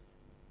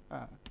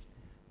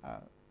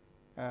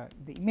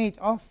the image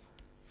of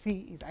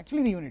phi is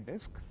actually the unit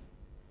disk,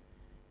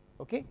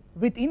 okay,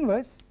 with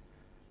inverse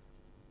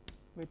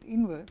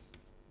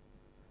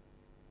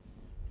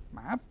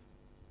map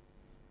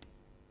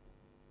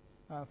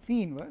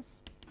phi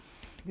inverse.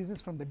 This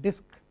is from the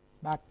disk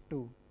back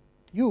to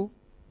u,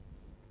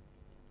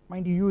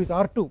 mind you, u is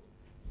R2,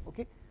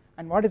 okay,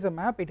 and what is a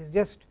map? It is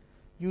just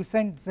you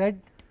send z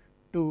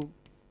to,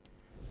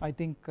 I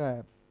think,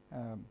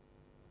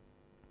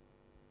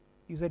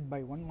 z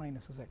by 1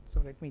 minus z.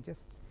 So let me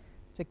just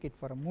check it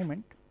for a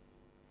moment.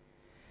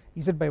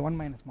 Z by 1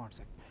 minus mod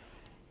z.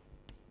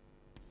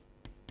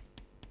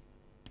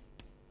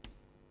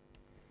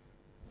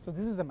 So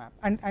this is the map,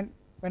 and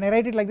when I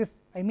write it like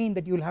this, I mean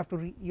that you will have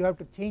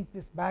to change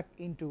this back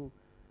into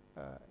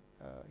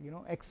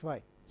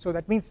xy. So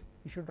that means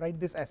you should write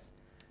this as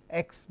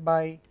x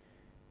by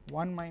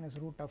 1 minus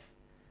root of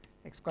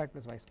x squared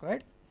plus y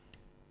squared,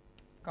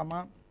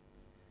 comma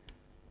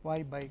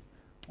y by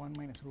 1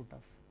 minus root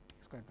of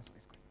x squared plus y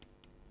squared.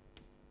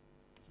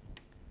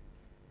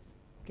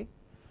 Okay.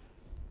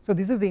 So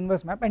this is the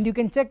inverse map, and you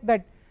can check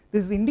that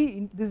this is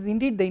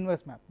indeed the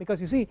inverse map, because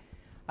you see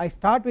I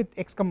start with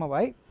x comma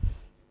y,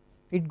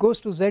 it goes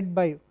to z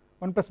by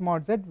 1 plus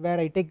mod z, where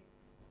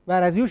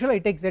as usual I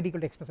take z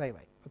equal to x plus I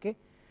y. Okay.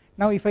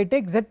 Now if I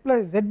take z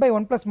by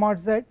 1 plus mod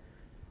z,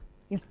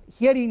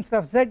 here instead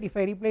of z, if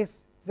I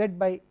replace z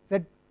by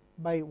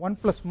 1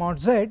 plus mod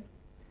z,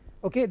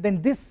 okay,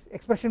 then this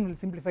expression will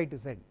simplify to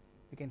z.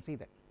 You can see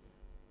that.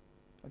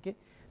 Okay.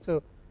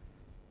 So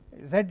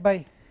z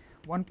by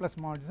 1 plus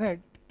mod z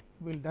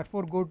will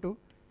therefore go to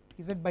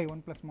z by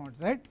 1 plus mod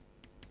z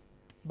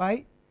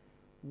by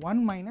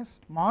 1 minus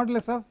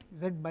modulus of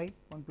z by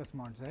 1 plus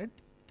mod z.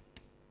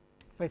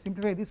 If I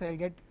simplify this, I will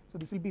get, so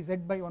this will be z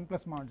by 1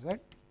 plus mod z.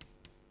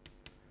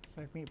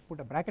 So let me put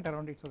a bracket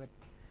around it so that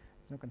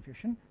there is no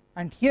confusion,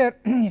 and here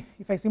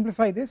if I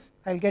simplify this,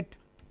 I will get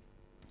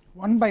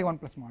 1 by 1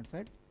 plus mod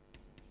z.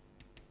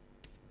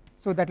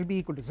 So that will be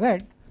equal to z,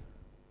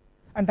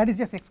 and that is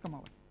just x comma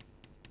y.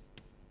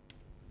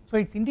 So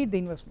it is indeed the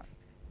inverse map.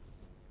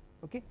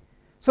 Okay.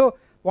 So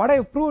what I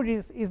have proved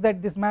is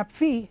that this map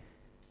phi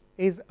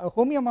is a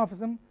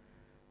homeomorphism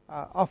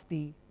of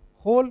the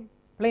whole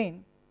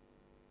plane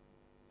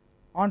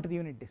onto the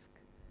unit disk.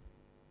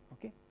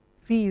 Okay.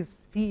 Phi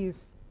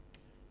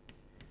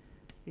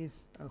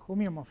is a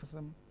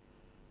homeomorphism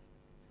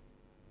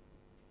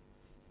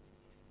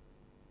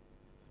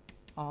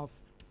of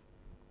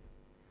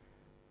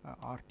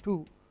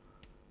R2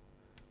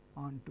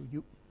 onto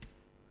U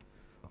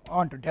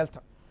onto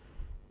delta.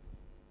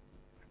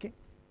 Okay.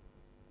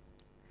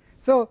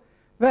 So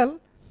well,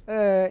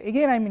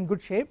 again I am in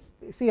good shape.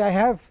 See, I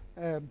have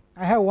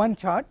one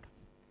chart,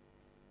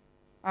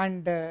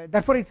 and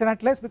therefore it is an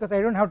atlas because I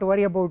do not have to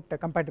worry about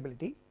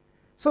compatibility.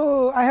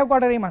 So I have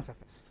got a Riemann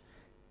surface.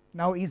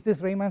 Now is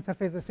this Riemann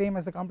surface the same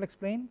as the complex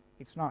plane?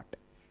 It is not,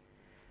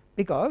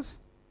 because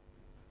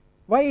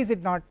why is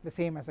it not the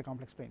same as the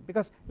complex plane?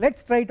 Because let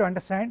us try to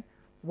understand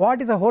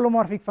what is a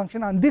holomorphic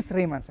function on this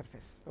Riemann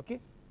surface. Okay,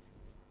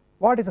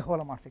 what is a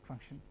holomorphic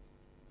function?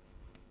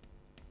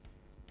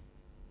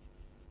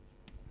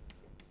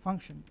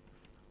 Function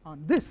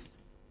on this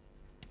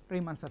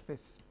Riemann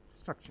surface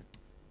structure.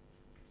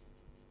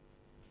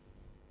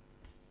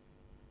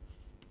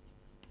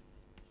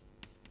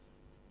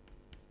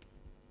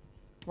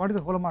 What is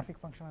a holomorphic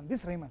function on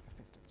this Riemann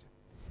surface structure?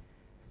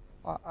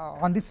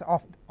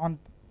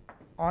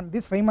 On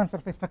this Riemann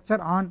surface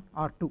structure on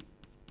R2.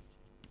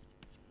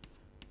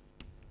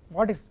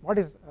 What is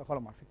a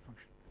holomorphic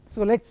function?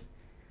 So let's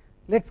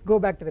go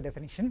back to the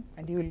definition,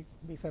 and you will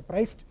be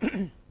surprised.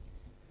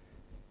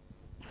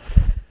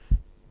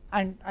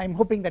 And I am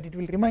hoping that it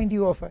will remind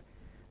you of an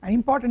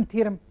important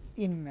theorem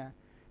in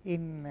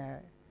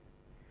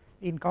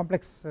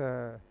complex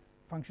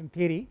function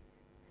theory.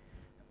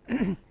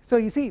 So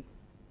you see,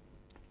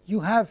 you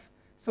have,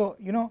 so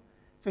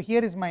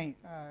here is my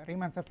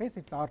Riemann surface,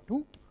 it is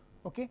R2.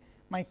 Okay,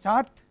 my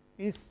chart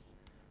is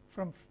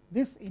from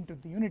this into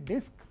the unit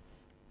disk.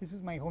 This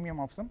is my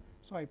homeomorphism,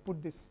 so I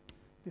put this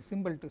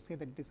symbol to say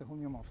that it is a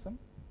homeomorphism,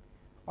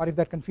 or if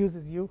that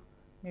confuses you,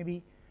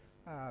 maybe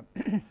well,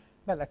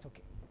 that is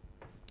okay.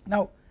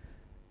 Now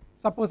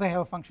suppose I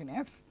have a function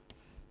f,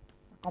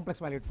 a complex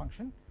valued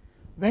function.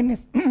 When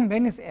is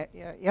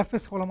f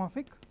is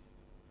holomorphic?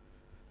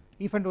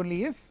 If and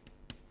only if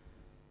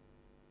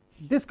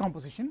this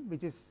composition,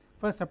 which is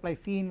first apply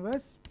phi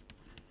inverse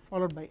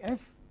followed by f,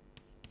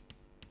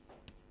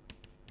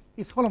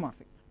 is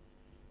holomorphic.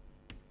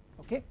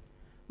 Okay,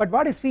 but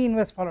what is phi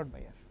inverse followed by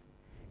f?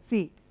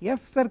 See,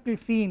 f circle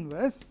phi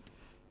inverse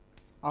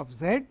of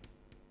z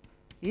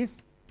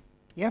is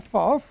f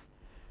of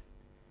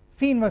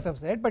phi inverse of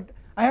z, but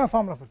I have a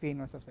formula for phi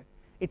inverse of z.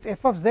 It is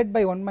f of z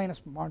by 1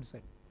 minus mod z.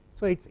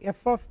 So it is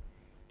f of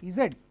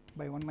z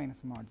by 1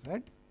 minus mod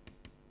z.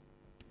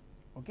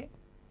 Okay,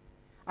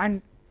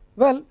 and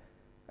well,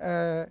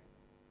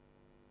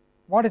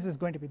 what is this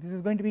going to be? This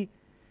is going to be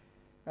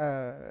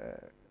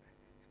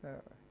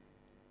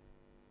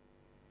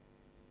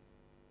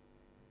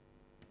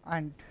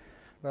and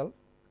well,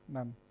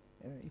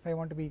 if I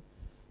want to be,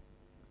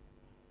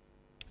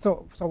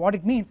 so what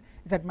it means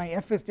is that my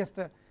f is just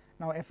a,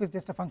 now f is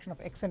just a function of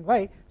x and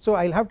y, so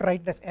I will have to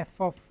write it as f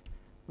of,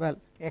 well,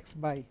 x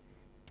by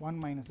 1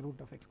 minus root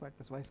of x squared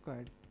plus y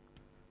squared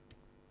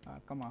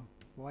comma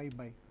y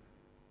by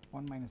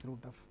 1 minus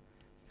root of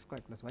x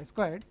squared plus y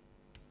squared.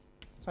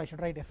 So I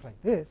should write f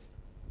like this.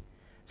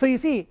 So you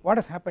see what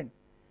has happened,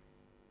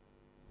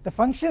 the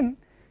function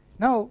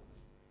now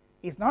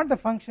is not the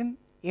function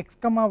x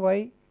comma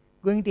y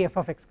going to f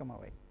of x comma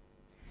y.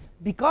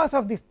 Because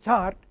of this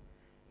chart,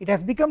 it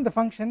has become the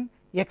function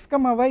x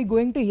comma y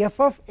going to f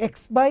of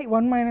x by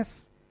 1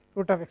 minus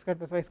root of x squared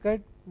plus y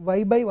squared,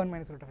 y by 1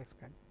 minus root of x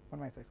squared 1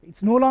 minus y squared. It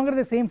is no longer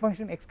the same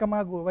function x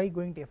comma y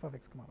going to f of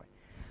x comma y.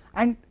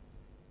 And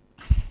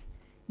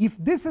if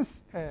this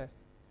is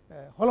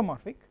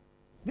holomorphic,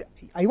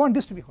 I want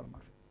this to be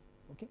holomorphic.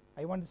 Okay,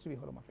 I want this to be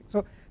holomorphic.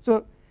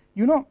 So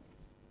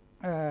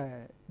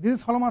this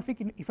is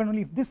holomorphic if and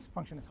only if this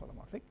function is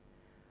holomorphic.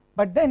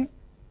 But then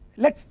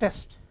let us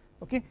test.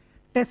 Okay,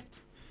 test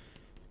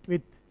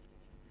with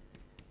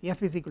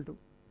f is equal to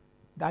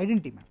the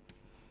identity map,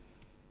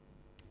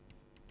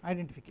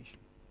 identification,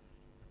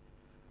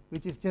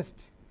 which is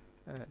just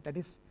that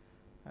is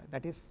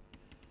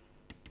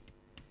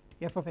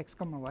f of x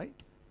comma y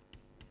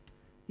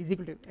is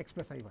equal to x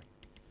plus iy,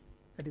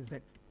 that is z.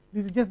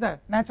 This is just the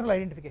natural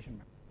identification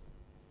map.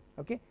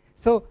 Okay,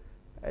 so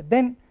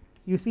then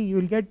you see you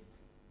will get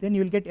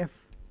f,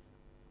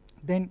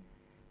 then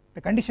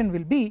the condition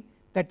will be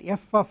that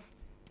f of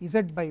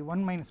z by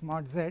 1 minus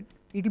mod z,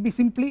 it will be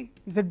simply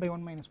z by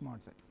 1 minus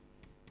mod z,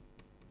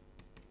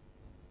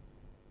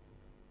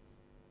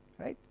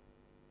 right,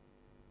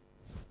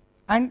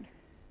 and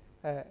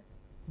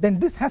then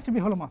this has to be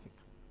holomorphic,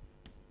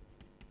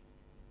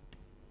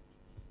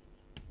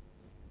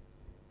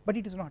 but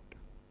it is not.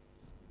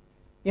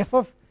 F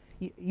of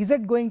z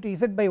going to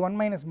z by 1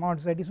 minus mod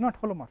z is not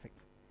holomorphic.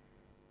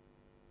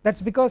 That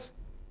is because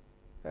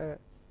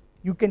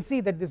you can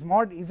see that this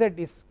mod z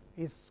is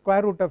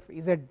square root of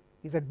z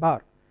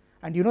bar,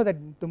 and you know that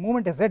the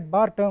moment a z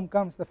bar term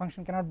comes, the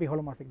function cannot be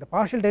holomorphic. The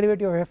partial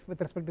derivative of f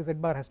with respect to z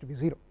bar has to be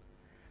 0.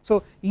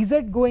 So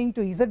z going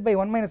to z by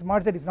 1 minus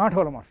mod z is not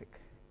holomorphic.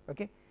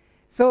 Okay,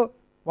 so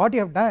what you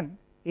have done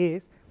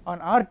is on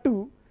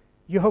R2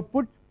 you have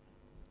put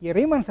a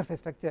Riemann surface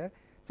structure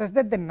such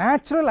that the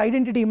natural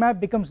identity map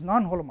becomes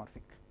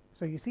non-holomorphic.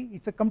 So you see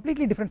it is a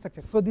completely different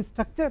structure. So this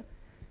structure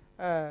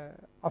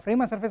of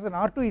Riemann surface on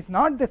R2 is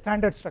not the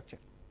standard structure,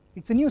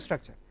 it is a new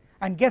structure,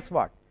 and guess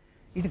what,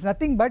 it is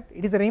nothing but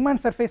it is a Riemann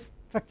surface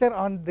structure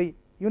on the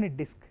unit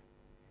disk.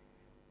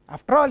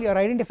 After all, you are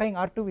identifying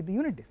R2 with the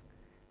unit disk,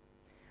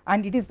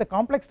 and it is the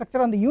complex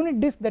structure on the unit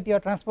disk that you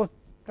are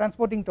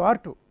transporting to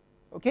R2.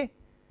 Okay,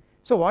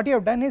 So what you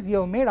have done is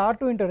you have made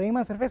R2 into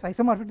Riemann surface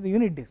isomorphic to the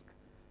unit disk,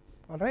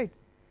 alright,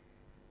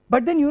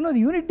 but then you know the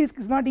unit disk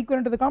is not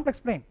equivalent to the complex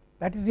plane.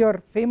 That is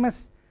your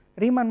famous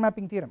Riemann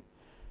mapping theorem.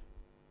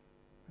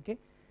 Okay,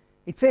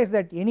 it says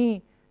that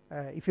any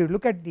if you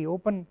look at the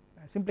open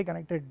simply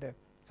connected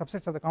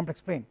subsets of the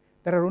complex plane,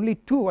 there are only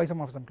two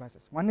isomorphism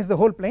classes. One is the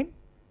whole plane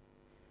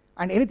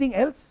and anything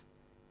else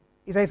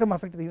is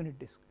isomorphic to the unit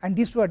disk, and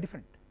these two are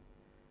different.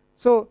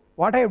 So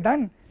what I have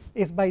done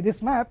is, by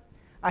this map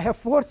I have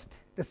forced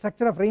the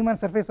structure of Riemann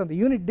surface on the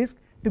unit disk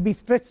to be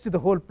stretched to the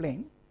whole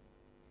plane,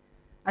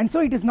 and so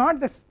it is not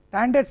the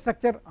standard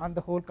structure on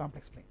the whole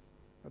complex plane.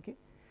 Okay,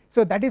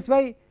 so that is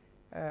why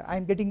I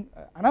am getting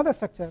another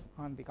structure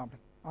on the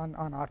complex on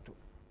R2,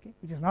 okay,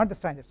 which is not the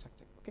standard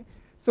structure. Okay,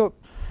 so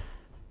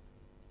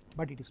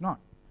but it is not.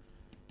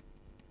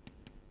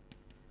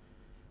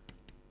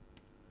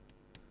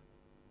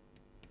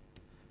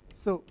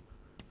 So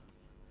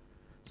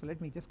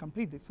let me just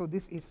complete this. So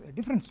this is a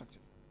different structure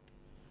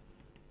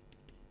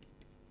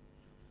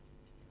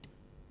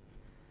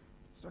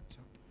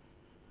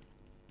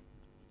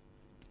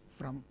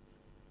from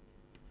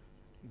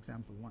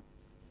example 1.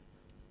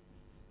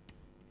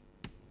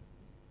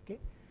 Okay,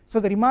 so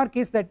the remark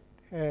is that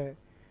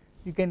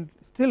you can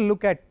still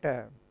look at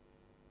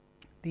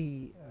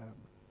the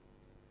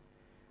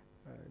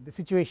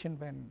situation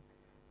when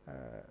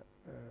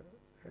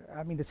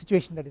I mean the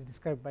situation that is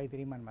described by the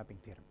Riemann mapping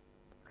theorem.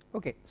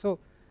 Okay, so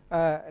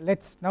let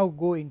us now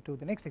go into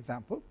the next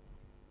example,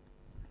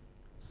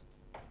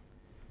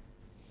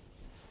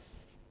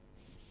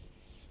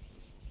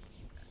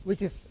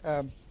 which is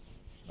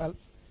well,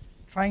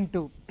 trying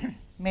to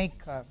make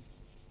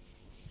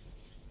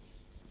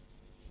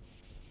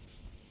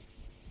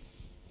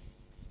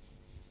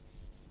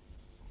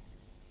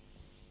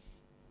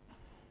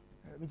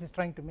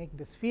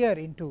the sphere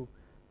into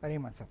a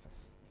Riemann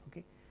surface.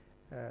 Okay,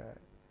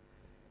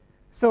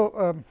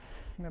 so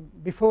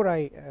before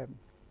I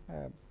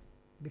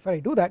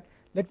do that,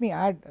 let me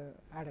add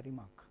a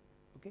remark.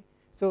 Okay,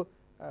 so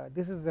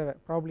this is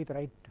probably the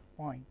right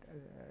point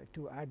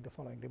to add the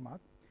following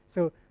remark.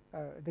 So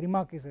the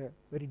remark is a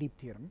very deep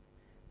theorem.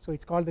 So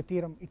it's called the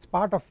theorem. It's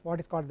part of what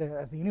is called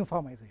as the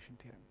uniformization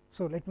theorem.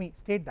 So let me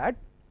state that.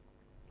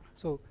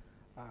 So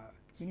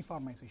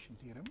uniformization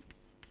theorem.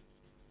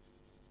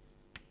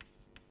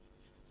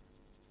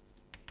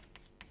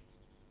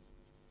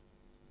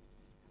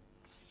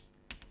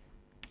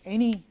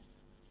 Any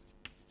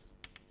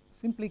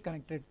simply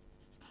connected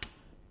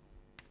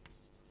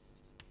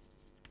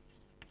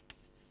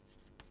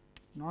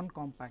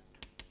non-compact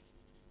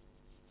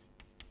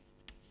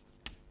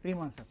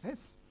Riemann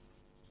surface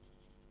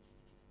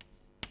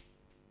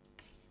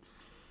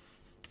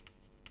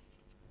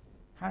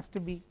has to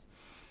be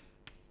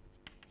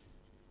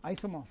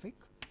isomorphic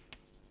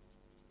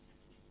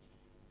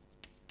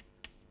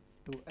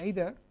to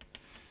either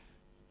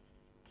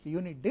the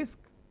unit disk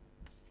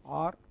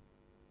or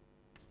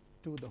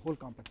to the whole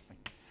complex plane.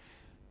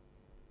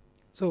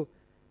 So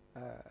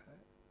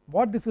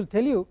what this will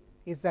tell you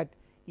is that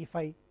if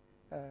I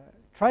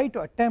try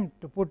to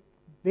attempt to put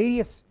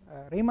various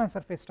Riemann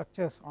surface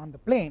structures on the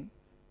plane,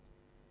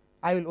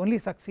 I will only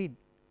succeed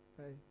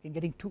in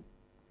getting two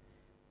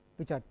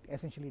which are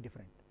essentially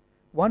different.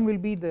 One will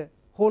be the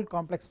whole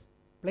complex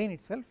plane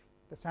itself,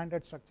 the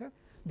standard structure.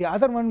 The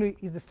other one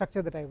is the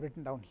structure that I have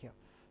written down here.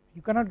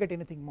 You cannot get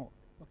anything more.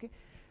 Okay,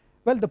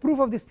 well, the proof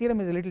of this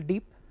theorem is a little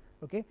deep.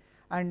 Okay,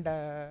 and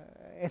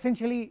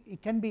essentially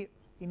it can be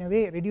in a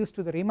way reduced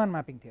to the Riemann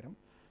mapping theorem,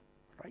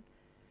 right?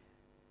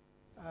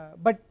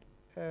 But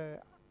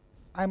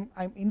I'm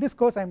in this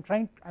course I'm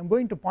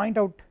going to point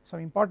out some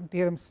important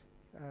theorems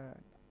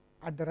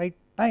at the right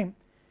time,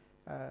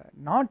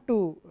 not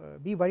to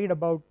be worried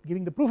about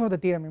giving the proof of the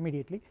theorem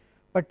immediately,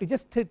 but to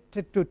just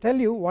to tell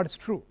you what is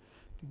true,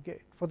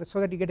 so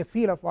that you get a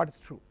feel of what is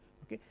true.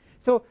 Okay,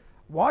 so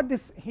what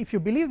this, if you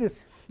believe this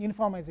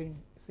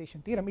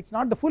uniformization theorem, it's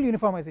not the full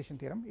uniformization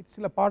theorem, it's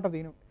still a part of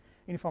the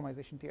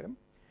uniformization theorem.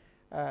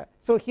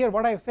 So here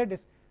what I have said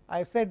is, I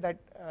have said that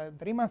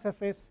the Riemann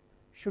surface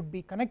should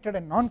be connected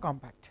and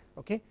non-compact.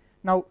 Okay,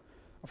 now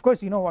of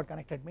course you know what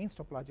connected means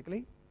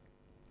topologically,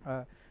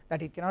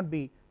 that it cannot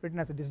be written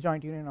as a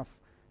disjoint union of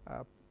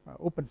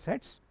open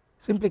sets.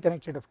 Simply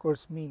connected of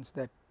course means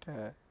that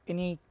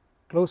any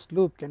closed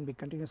loop can be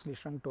continuously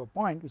shrunk to a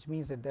point, which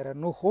means that there are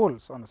no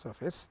holes on the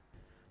surface,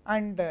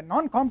 and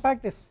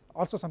non-compact is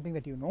also something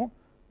that you know.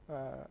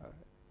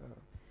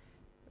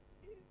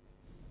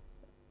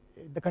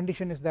 The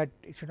condition is that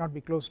it should not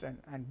be closed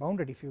and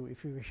bounded if you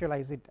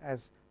visualize it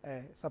as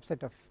a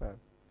subset of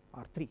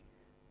R3.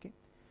 Okay,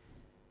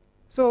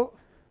 so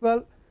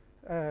well,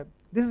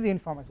 this is the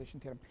uniformization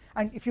theorem,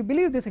 and if you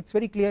believe this, it's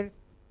very clear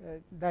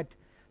that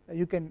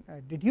you can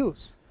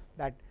deduce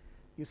that,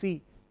 you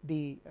see,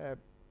 the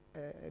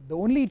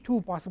only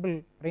two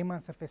possible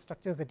Riemann surface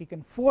structures that you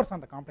can force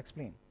on the complex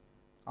plane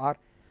are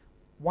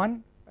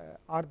one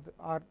are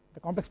the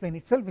complex plane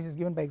itself, which is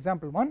given by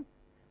example 1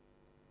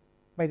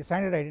 by the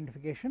standard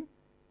identification.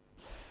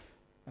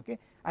 Okay,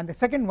 and the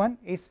second one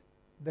is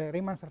the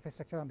Riemann surface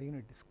structure on the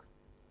unit disk.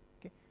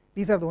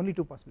 these are the only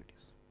two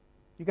possibilities,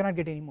 you cannot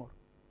get any more.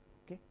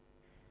 Okay.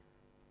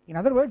 In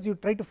other words, you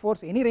try to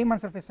force any Riemann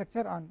surface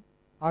structure on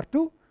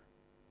R2,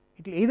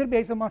 it will either be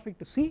isomorphic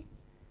to C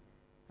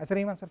as a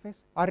Riemann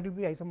surface, or it will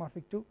be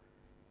isomorphic to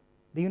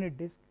the unit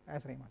disk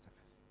as Riemann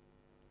surface.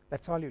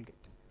 That is all you will get.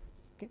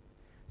 Okay.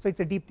 So it is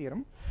a deep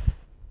theorem.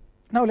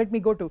 Now let me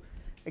go to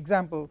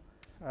example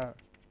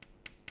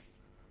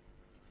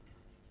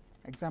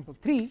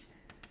 3,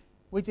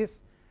 which is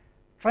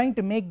trying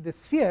to make the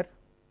sphere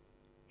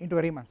into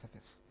a Riemann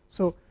surface.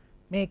 So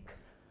making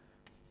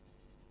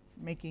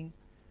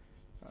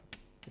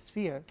the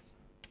sphere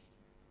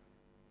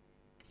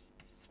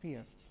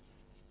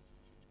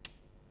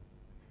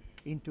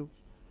into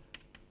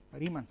a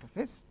Riemann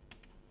surface.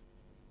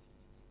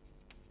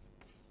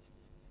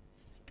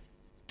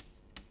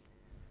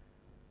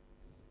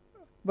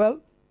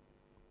 Well,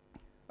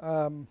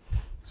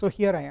 so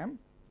here I am.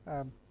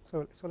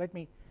 So let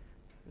me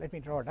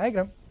draw a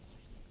diagram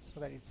so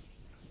that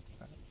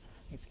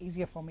it's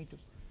easier for me to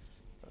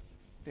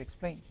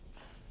explain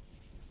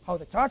how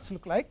the charts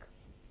look like.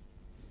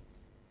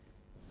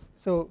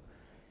 So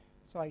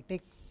I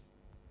take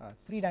a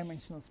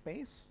 3-dimensional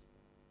space,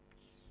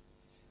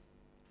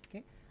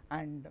 okay,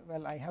 and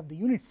well, I have the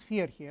unit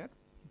sphere here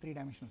in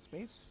 3-dimensional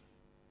space.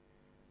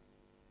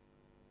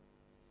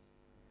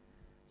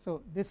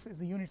 So this is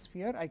the unit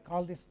sphere. I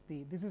call this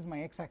this is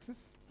my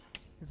x-axis,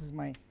 this is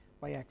my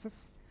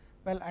y-axis.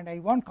 Well, and I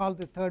won't call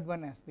the third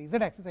one as the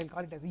z-axis, I will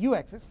call it as the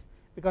u-axis,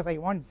 because I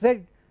want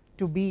z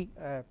to be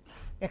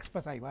x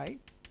plus iy.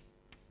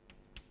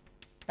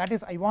 That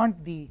is, I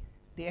want the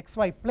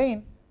xy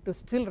plane to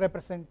still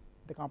represent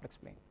the complex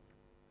plane.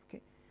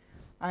 Okay,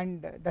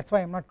 and that is why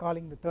I am not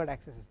calling the third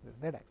axis as the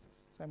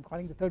z-axis. So I am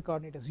calling the third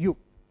coordinate as u.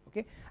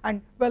 Okay,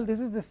 and well, this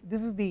is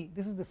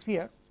the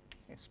sphere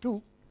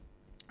S2,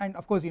 and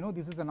of course you know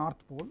this is the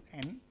north pole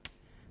n,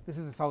 this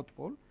is the south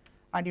pole,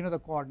 and you know the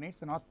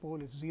coordinates. The north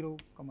pole is 0,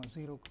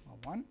 0,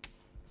 1,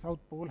 south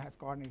pole has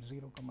coordinates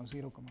 0,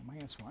 0,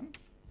 -1.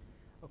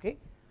 Okay,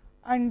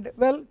 and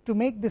well, to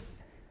make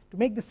this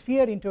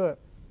sphere into a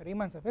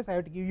Riemann surface, I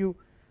have to give you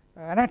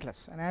an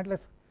atlas. An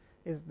atlas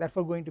is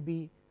therefore going to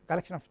be a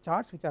collection of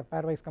charts which are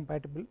pairwise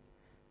compatible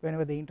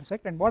whenever they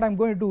intersect, and what I am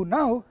going to do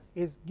now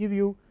is give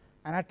you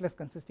an atlas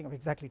consisting of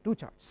exactly 2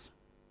 charts.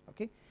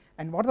 Okay,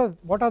 and what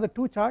are the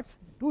 2 charts?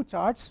 The 2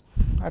 charts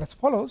are as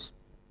follows.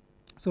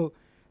 So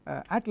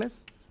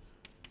atlas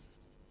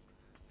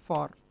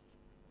for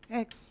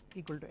x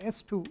equal to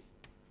S2,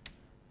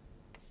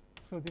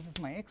 so this is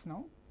my x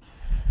now,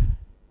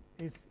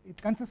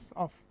 it consists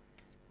of,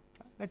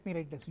 let me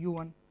write this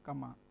u1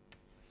 comma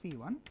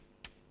phi1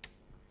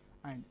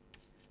 and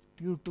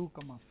u2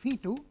 comma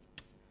phi2,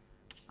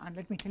 and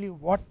let me tell you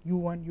what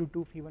u1,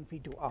 u2, phi1,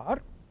 phi2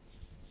 are.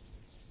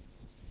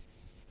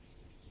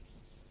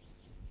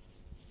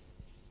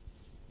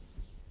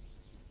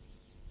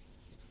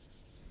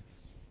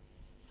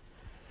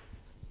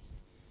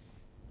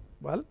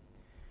 Well,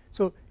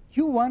 so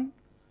u1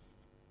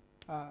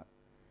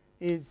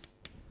 is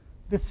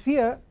the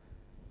sphere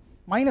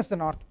minus the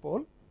north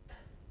pole,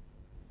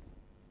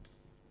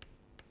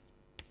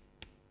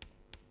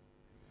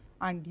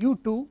 and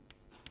u2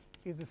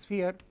 is the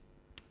sphere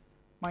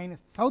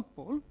minus the south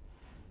pole.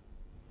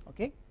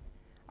 Okay,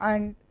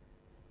 and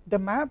the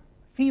map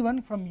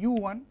phi1 from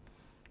u1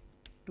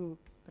 to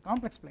the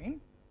complex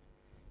plane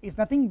is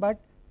nothing but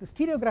the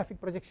stereographic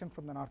projection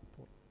from the north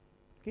pole.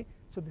 Okay,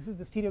 so this is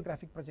the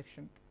stereographic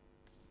projection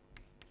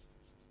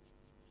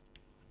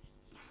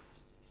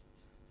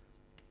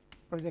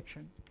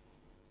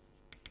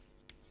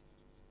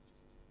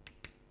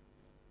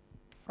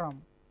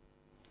from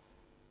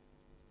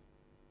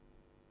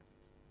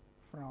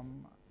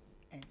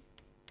n,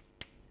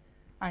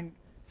 and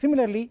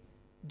similarly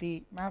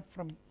the map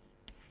from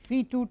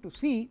phi2 to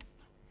C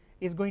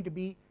is going to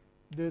be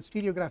the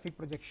stereographic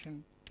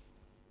projection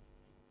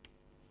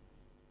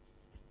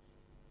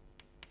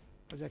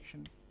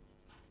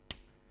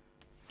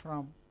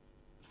from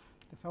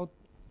the south.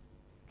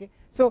 Okay,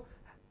 so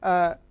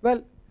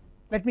well,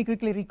 let me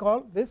quickly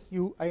recall this.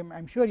 I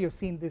am sure you have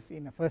seen this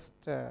in a first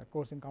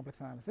course in complex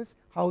analysis,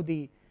 how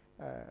the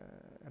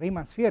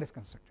Riemann sphere is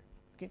constructed.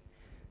 Okay,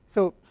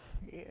 so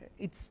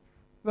it's,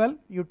 well,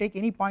 you take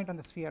any point on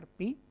the sphere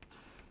P,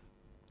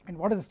 and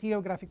what is the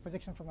stereographic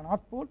projection from the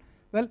north pole?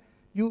 Well,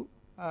 you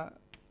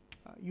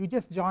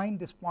just join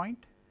this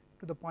point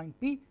to the point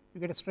P, you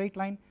get a straight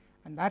line,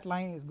 and that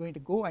line is going to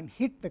go and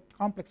hit the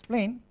complex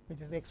plane, which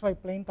is the xy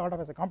plane thought of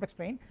as a complex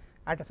plane,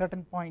 at a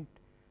certain point.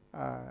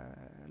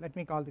 Let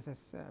me call this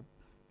as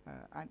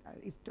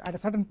at a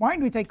certain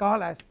point which I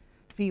call as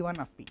phi1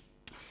 of P.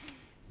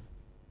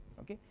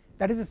 Okay,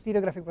 that is the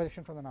stereographic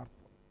projection from the north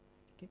pole.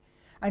 Okay,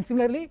 and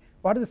similarly,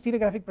 what is the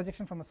stereographic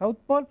projection from the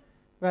south pole?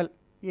 Well,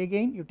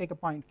 again you take a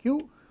point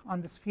Q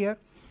on the sphere,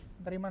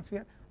 the Riemann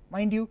sphere.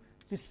 Mind you,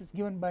 this is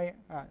given by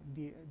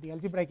the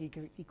algebraic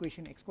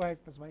equation x squared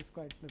plus y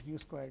squared plus u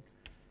squared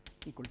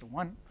equal to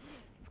 1,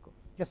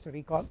 just to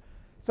recall.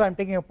 So I am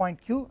taking a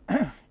point Q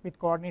with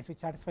coordinates which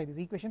satisfy this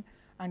equation,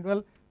 and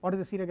well, what is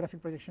the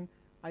stereographic projection?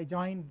 I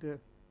join the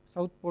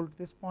south pole to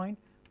this point,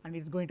 and it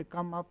is going to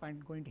come up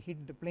and going to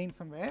hit the plane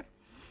somewhere,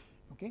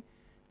 okay,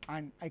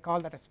 and I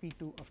call that as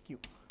phi2 of q,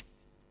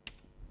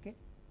 okay.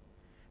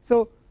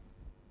 So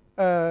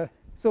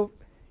so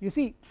you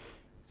see,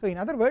 so in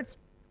other words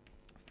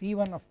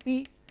phi1 of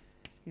p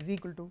is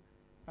equal to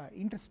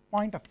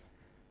point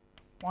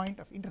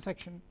of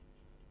intersection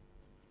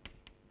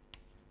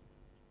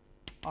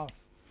of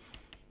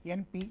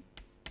np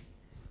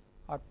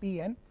or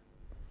pn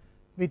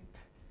with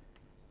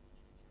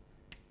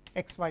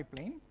xy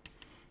plane,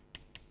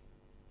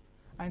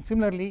 and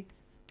similarly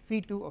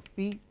phi2 of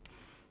p,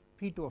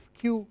 phi2 of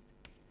q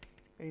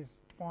is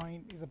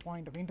a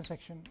point of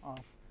intersection of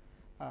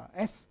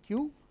sq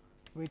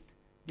with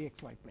the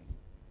xy plane.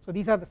 So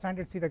these are the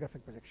standard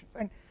stereographic projections,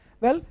 and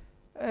well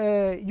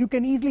you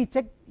can easily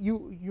check,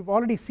 you've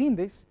already seen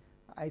this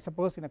I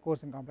suppose in a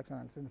course in complex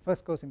analysis, in the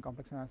first course in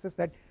complex analysis,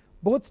 that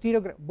both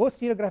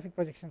stereographic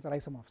projections are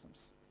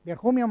isomorphisms. They are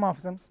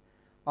homeomorphisms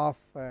of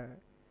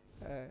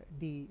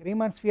the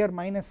Riemann sphere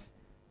minus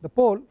the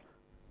pole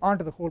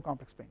onto the whole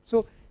complex plane.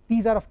 So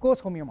these are of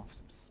course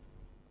homeomorphisms,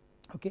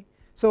 okay.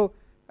 So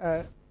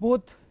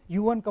both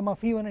u1 comma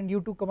phi1 and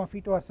u2 comma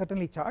phi2 are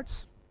certainly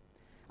charts,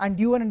 and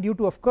u1 and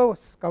u2 of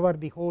course cover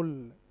the whole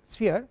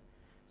sphere.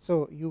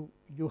 So you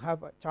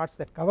have charts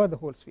that cover the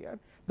whole sphere.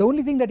 The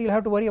only thing that you will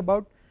have to worry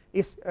about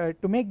is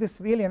to make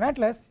this really an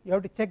atlas, you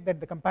have to check that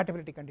the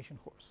compatibility condition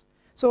holds.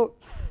 So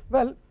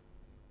well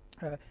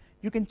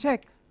you can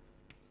check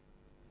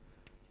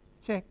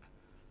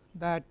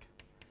that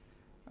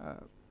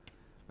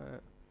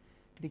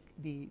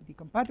the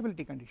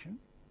compatibility condition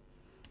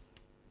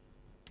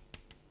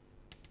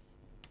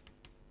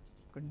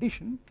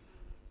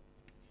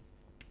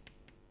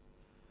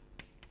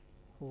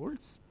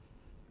holds.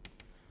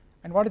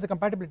 And what is the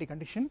compatibility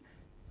condition?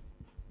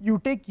 You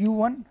take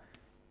u1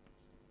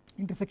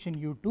 intersection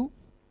u2,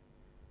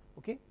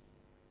 okay,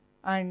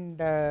 and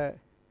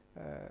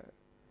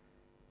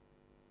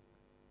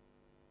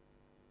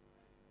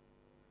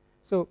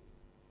so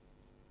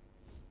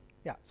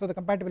yeah, so the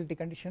compatibility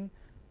condition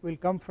will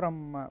come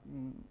from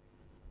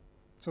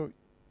so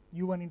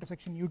u1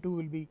 intersection u2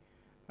 will be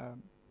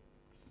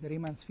the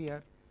Riemann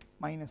sphere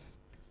minus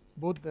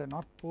both the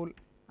north pole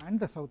and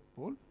the south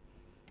pole,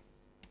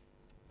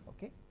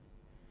 okay,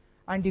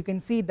 and you can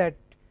see that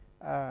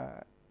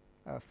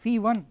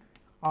phi1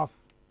 of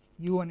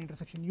u1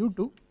 intersection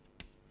u2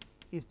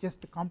 is just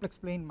the complex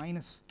plane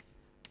minus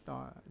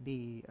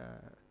the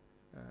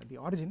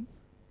origin,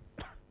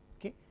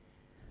 okay,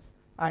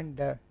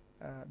 and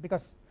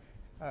because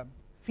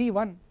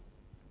phi1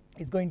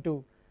 is going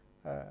to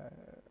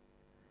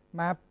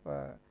map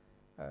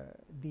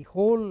the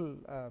whole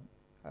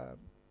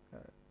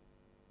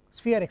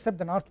sphere except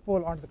the north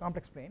pole onto the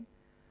complex plane,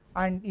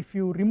 and if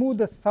you remove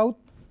the south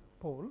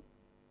pole,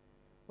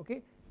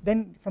 okay,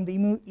 then from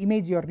the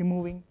image you are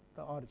removing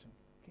the origin,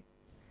 okay.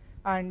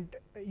 And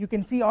you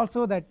can see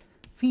also that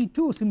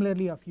phi2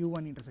 similarly of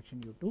u1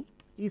 intersection u2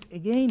 is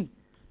again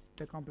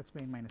the complex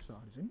plane minus the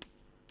origin,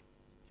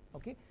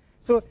 okay.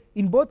 So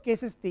in both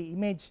cases the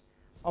image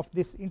of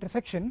this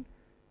intersection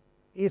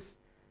is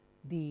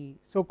the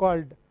so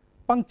called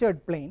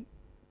punctured plane,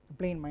 the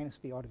plane minus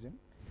the origin,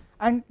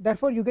 and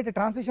therefore you get a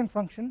transition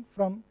function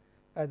from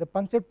the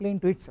punctured plane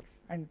to itself,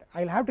 and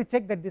I will have to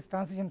check that this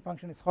transition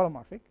function is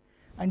holomorphic,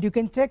 and you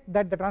can check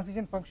that the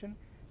transition function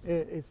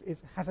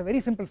has a very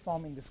simple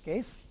form in this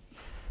case.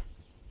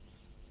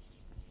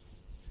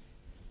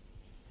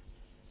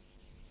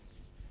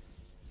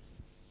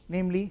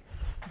 Namely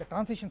the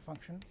transition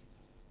function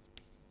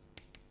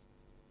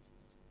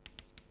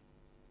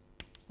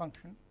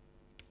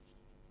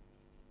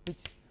which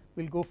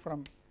will go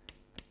from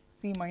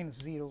c minus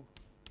 0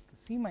 to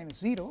c minus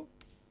 0,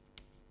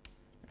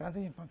 the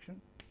transition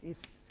function is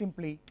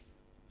simply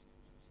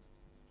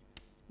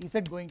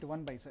z going to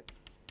 1 by z.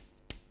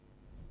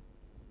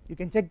 You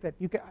can check that,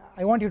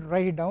 I want you to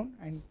write it down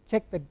and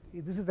check that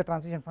this is the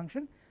transition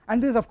function,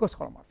 and this is of course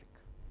holomorphic,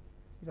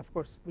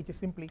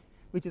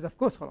 which is of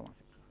course holomorphic.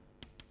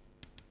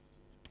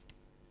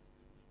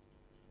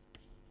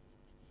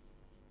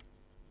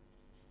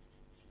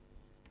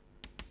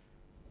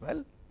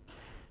 Well,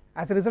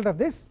 as a result of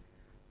this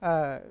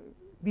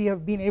we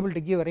have been able to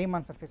give a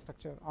Riemann surface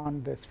structure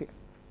on the sphere,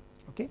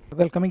 okay.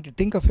 Well, coming to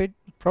think of it,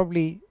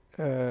 probably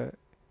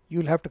you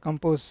will have to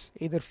compose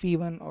either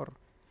phi1 or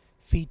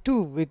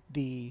phi2 with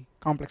the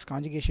complex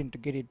conjugation to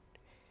get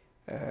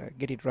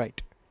it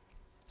right.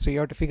 So you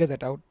have to figure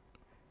that out,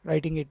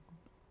 writing it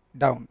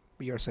down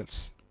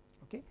yourselves,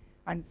 okay.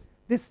 And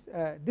this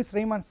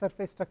Riemann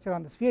surface structure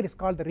on the sphere is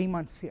called the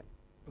Riemann sphere,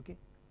 okay.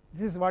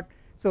 This is what,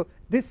 so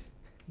this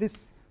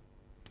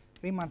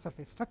Riemann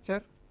surface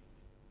structure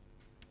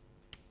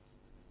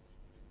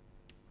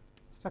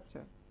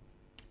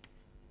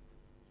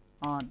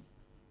on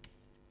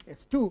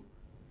S2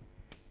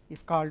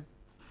 is called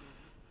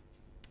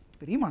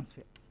the Riemann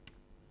sphere,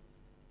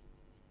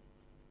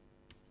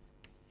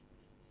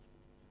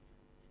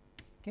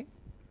 okay.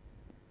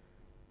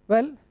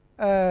 Well,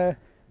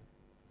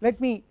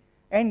 let me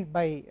end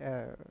by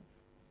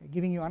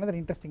giving you another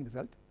interesting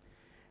result.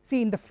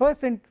 See, in the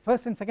first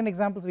and second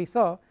examples we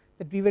saw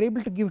that we were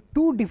able to give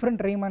two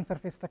different Riemann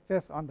surface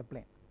structures on the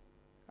plane,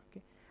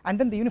 okay, and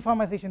then the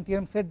uniformization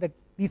theorem said that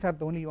these are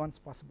the only ones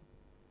possible,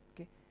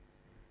 okay.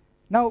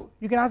 Now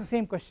you can ask the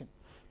same question,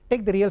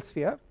 take the real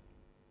sphere.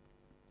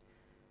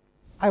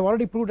 I have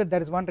already proved that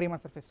there is one Riemann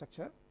surface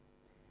structure,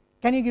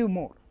 can you give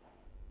more,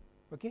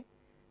 okay.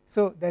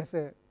 So there is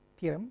a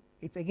theorem,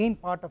 it is again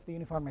part of the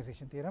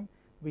uniformization theorem,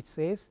 which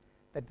says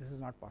that this is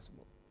not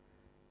possible.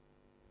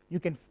 You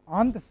can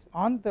on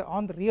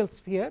the real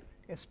sphere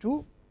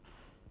S2,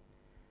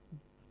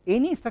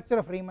 any structure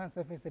of Riemann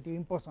surface that you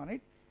impose on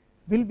it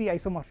will be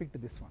isomorphic to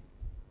this one,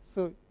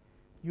 so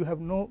you have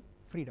no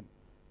freedom,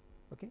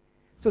 okay.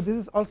 So this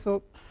is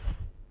also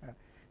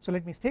so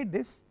let me state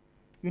this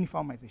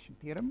uniformization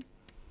theorem.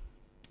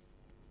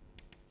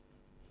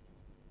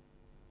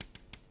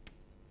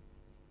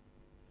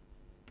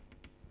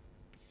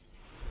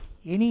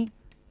 Any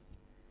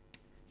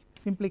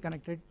simply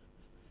connected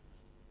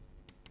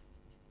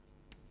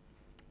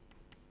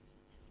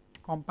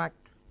compact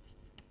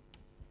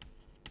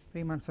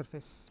Riemann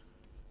surface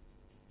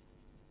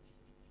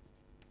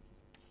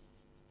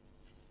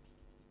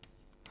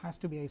has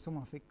to be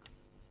isomorphic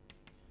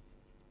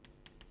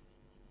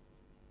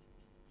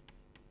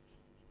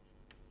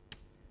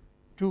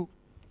to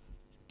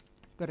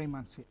the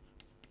Riemann sphere.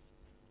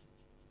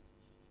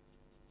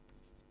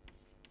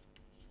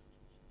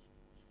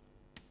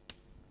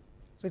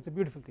 So it is a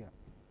beautiful theorem.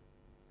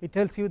 It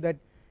tells you that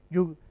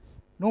you,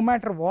 no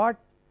matter what,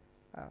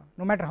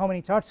 no matter how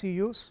many charts you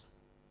use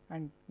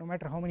and no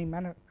matter how many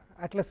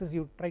atlases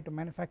you try to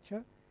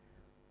manufacture,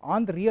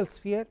 on the real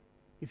sphere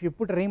if you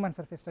put a Riemann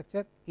surface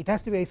structure it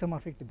has to be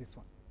isomorphic to this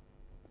one,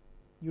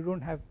 you do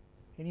not have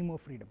any more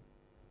freedom,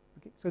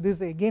 okay. So this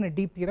is again a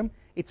deep theorem,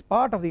 it is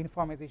part of the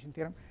uniformization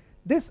theorem.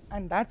 This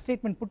and that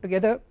statement put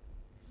together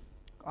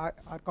are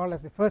called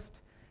as the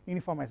first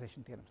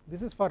uniformization theorems.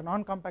 This is for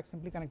non-compact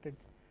simply connected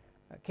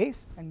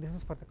case and this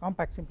is for the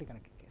compact simply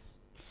connected case,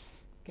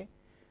 okay,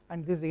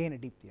 and this is again a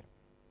deep theorem,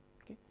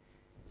 okay.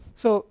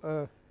 So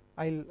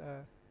I will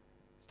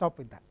stop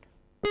with that.